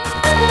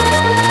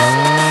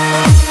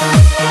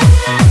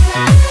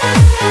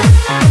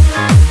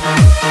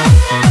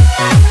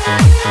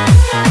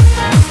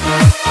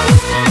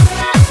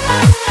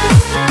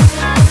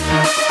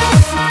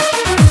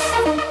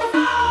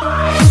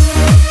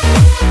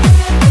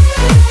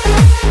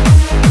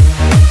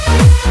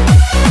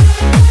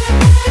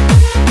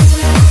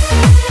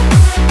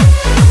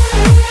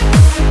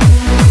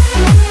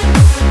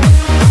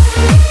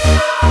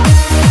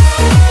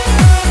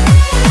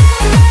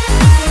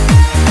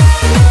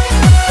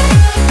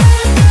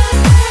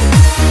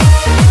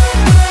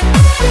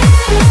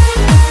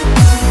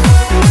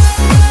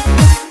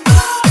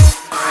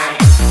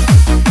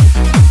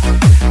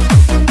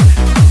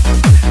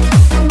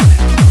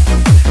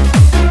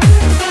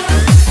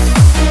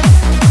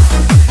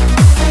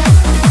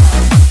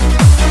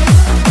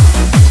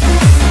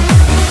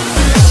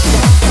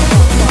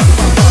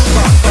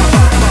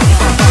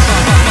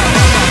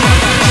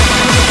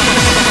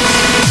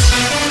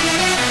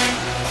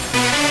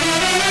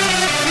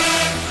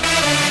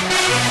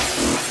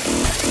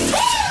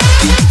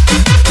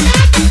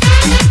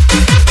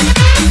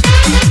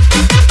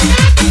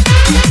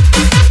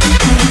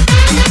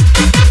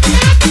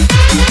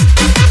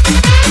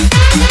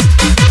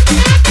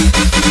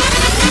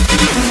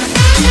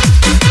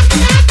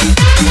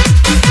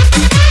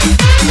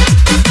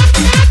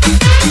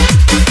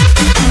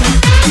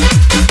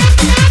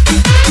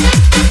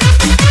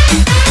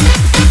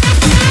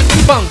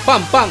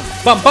棒棒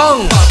棒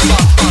棒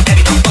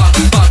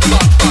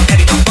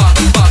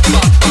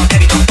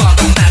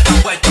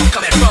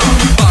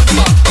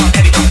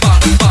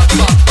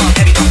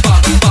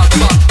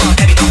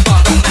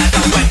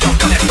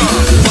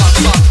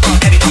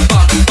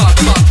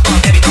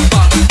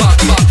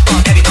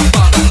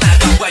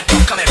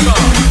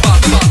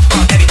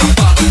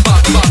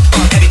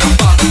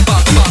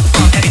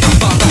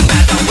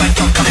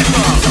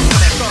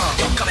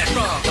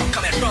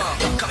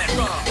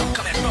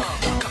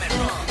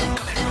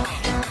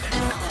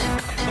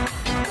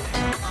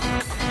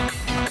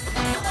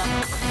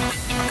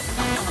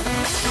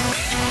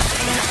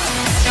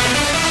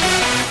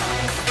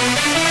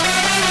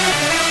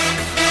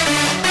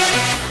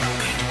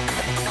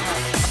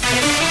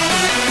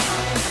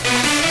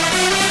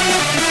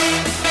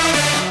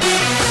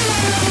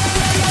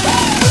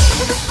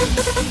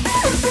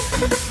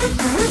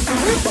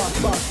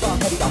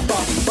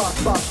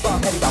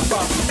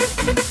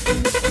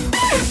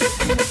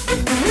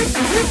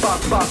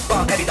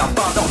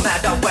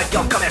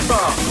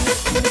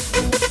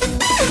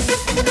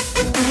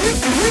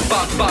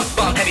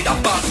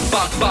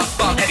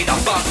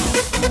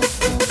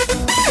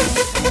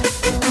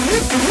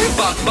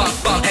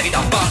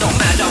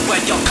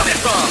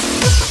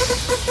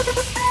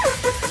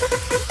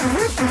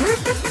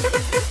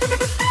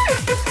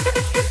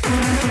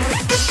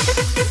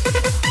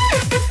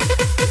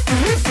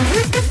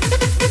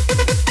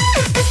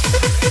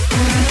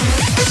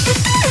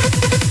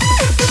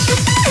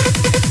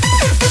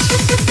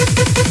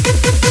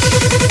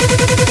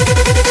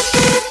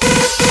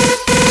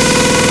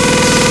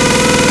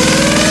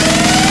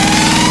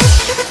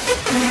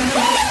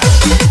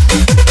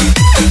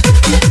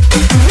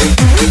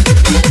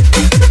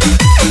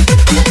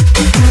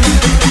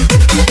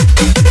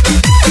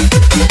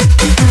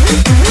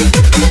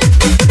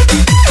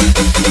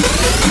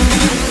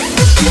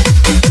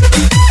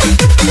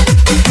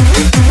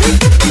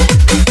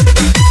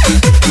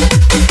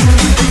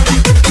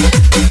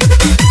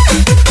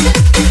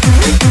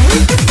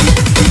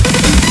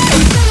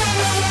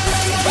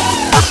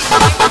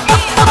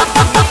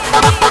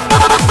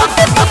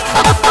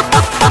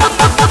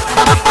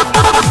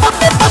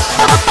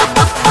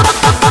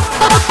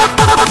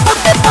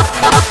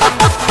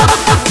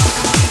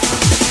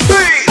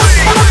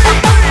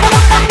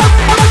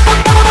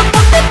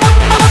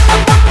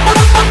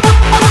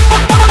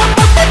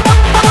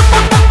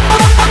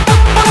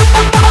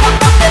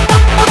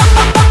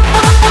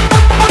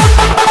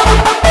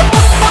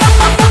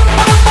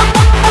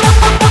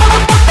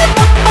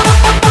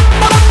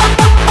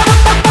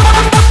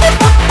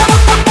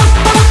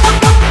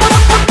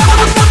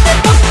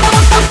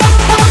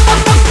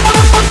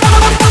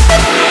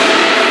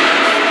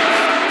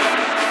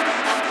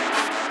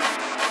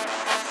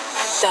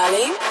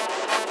！Darling,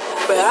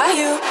 where are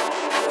you?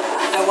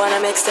 I wanna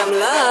make some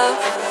love.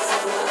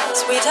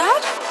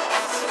 Sweetheart?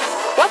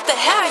 What the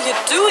hell are you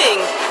doing?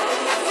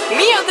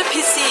 Me on the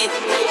PC.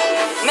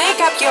 Make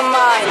up your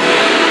mind.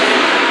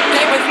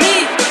 Play with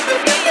me.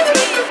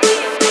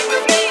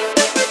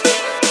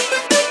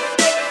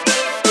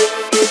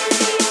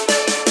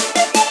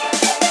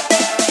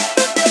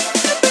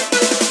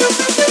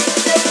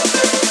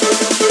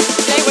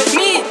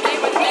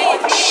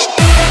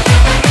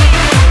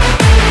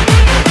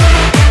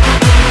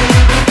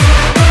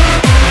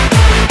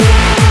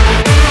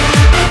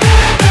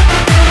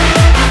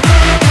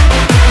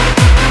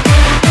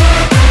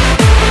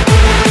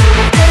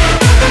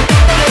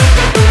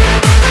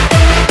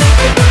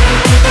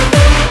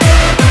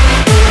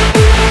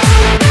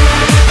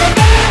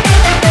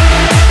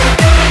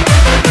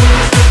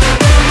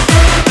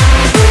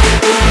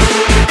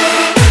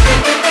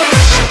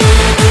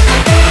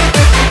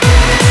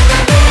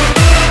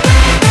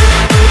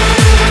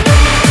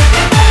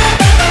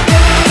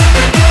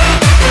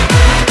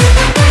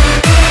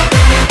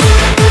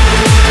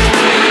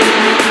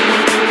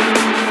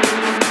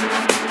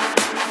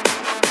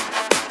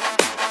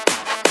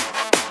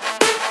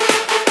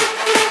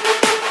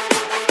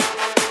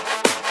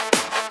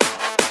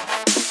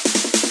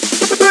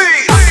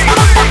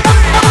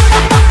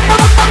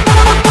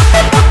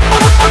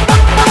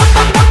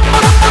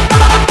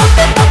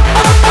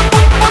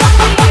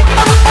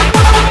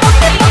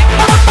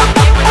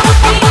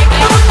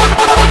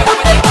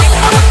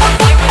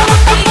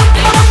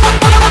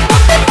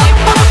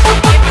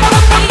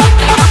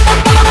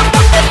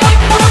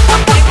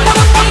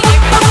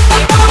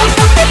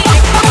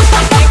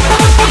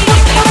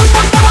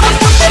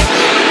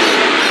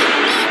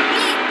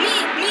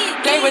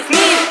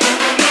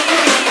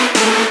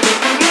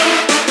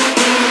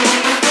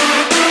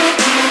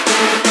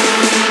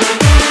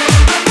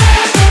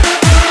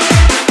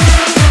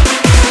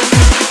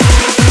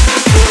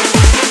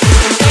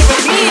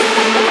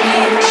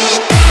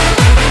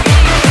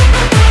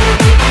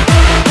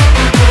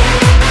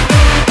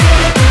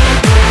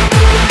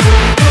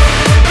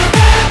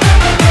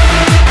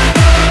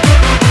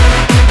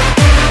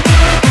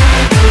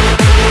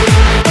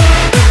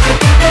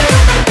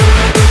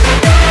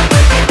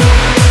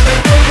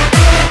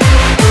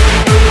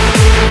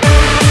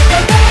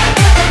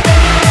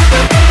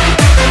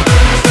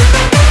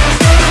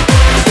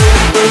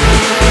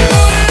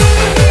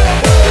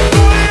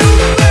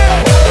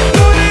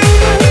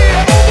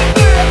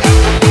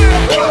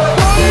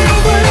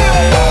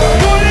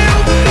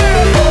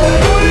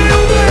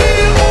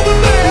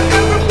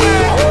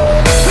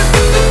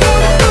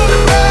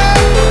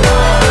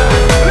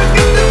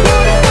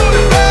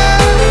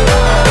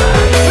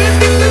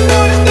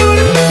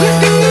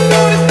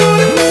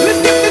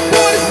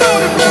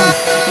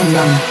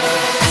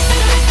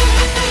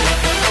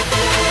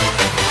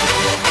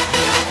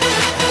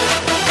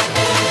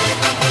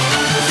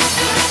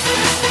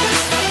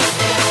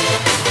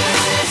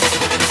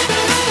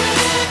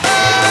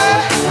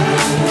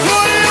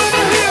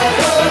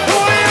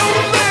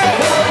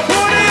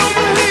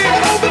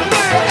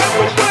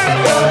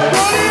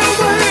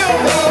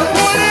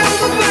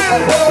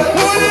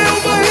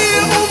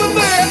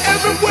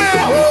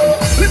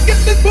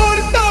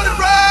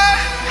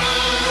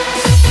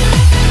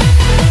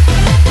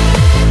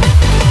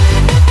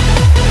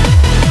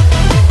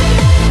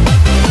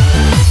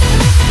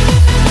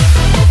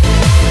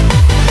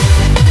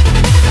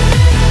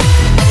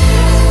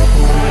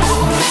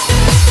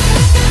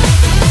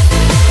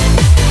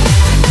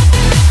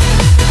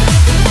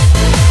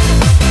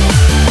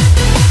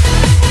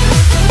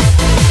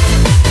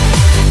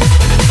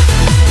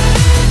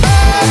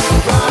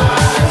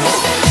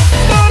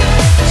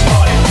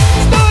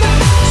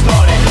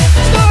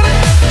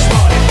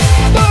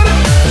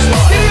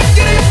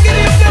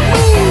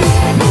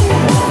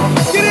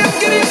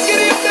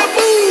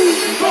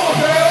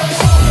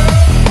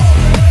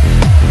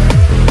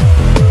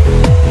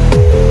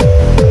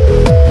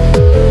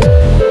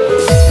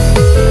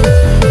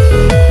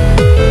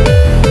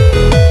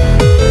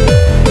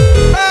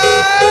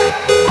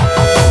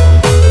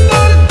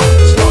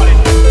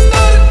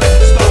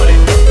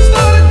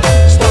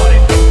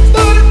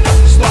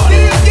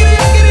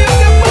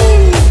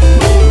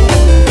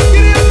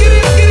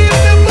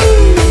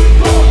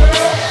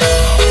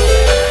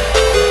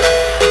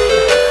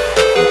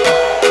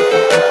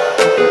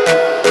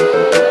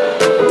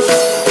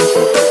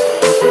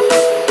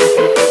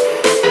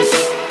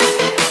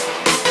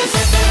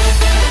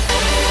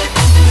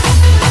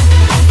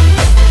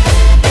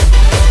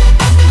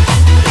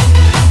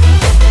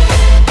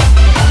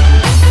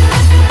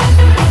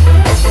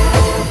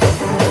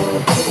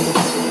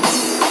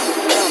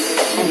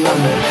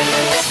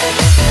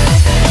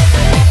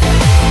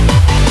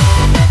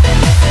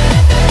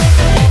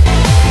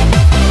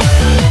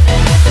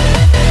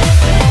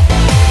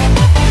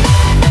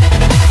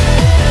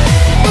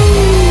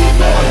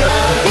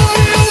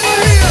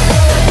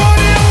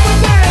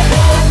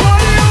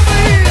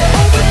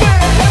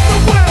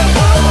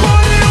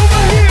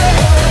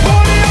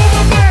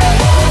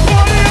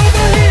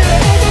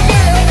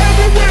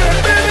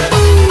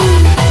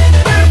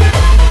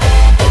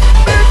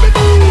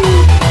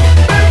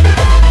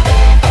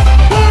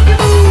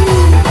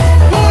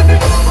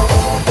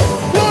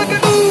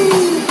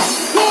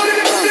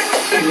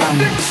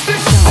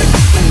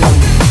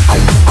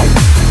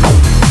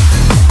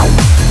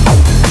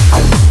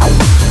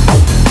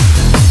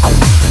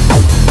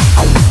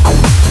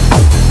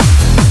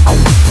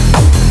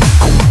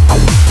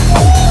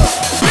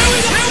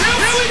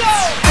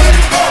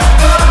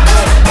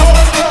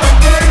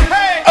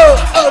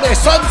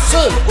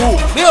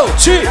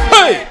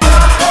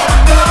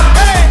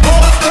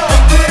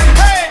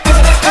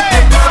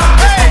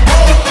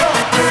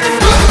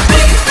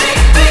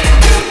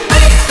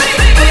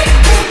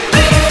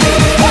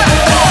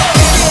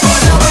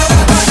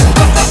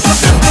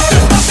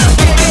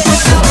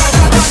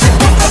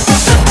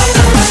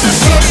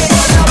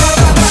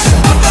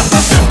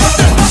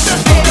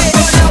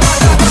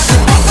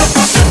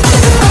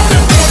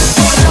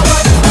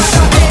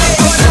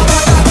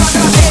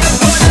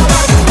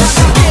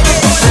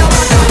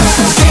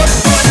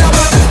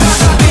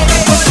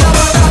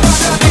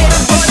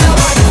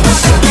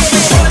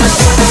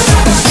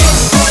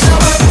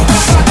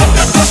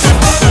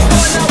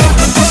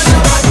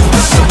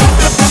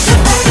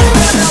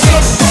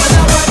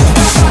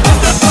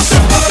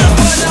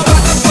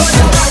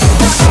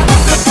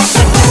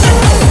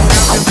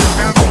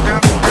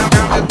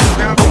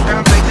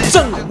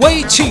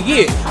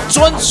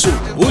 属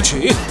舞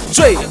曲，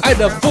最爱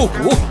的复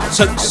古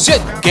呈现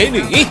给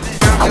你。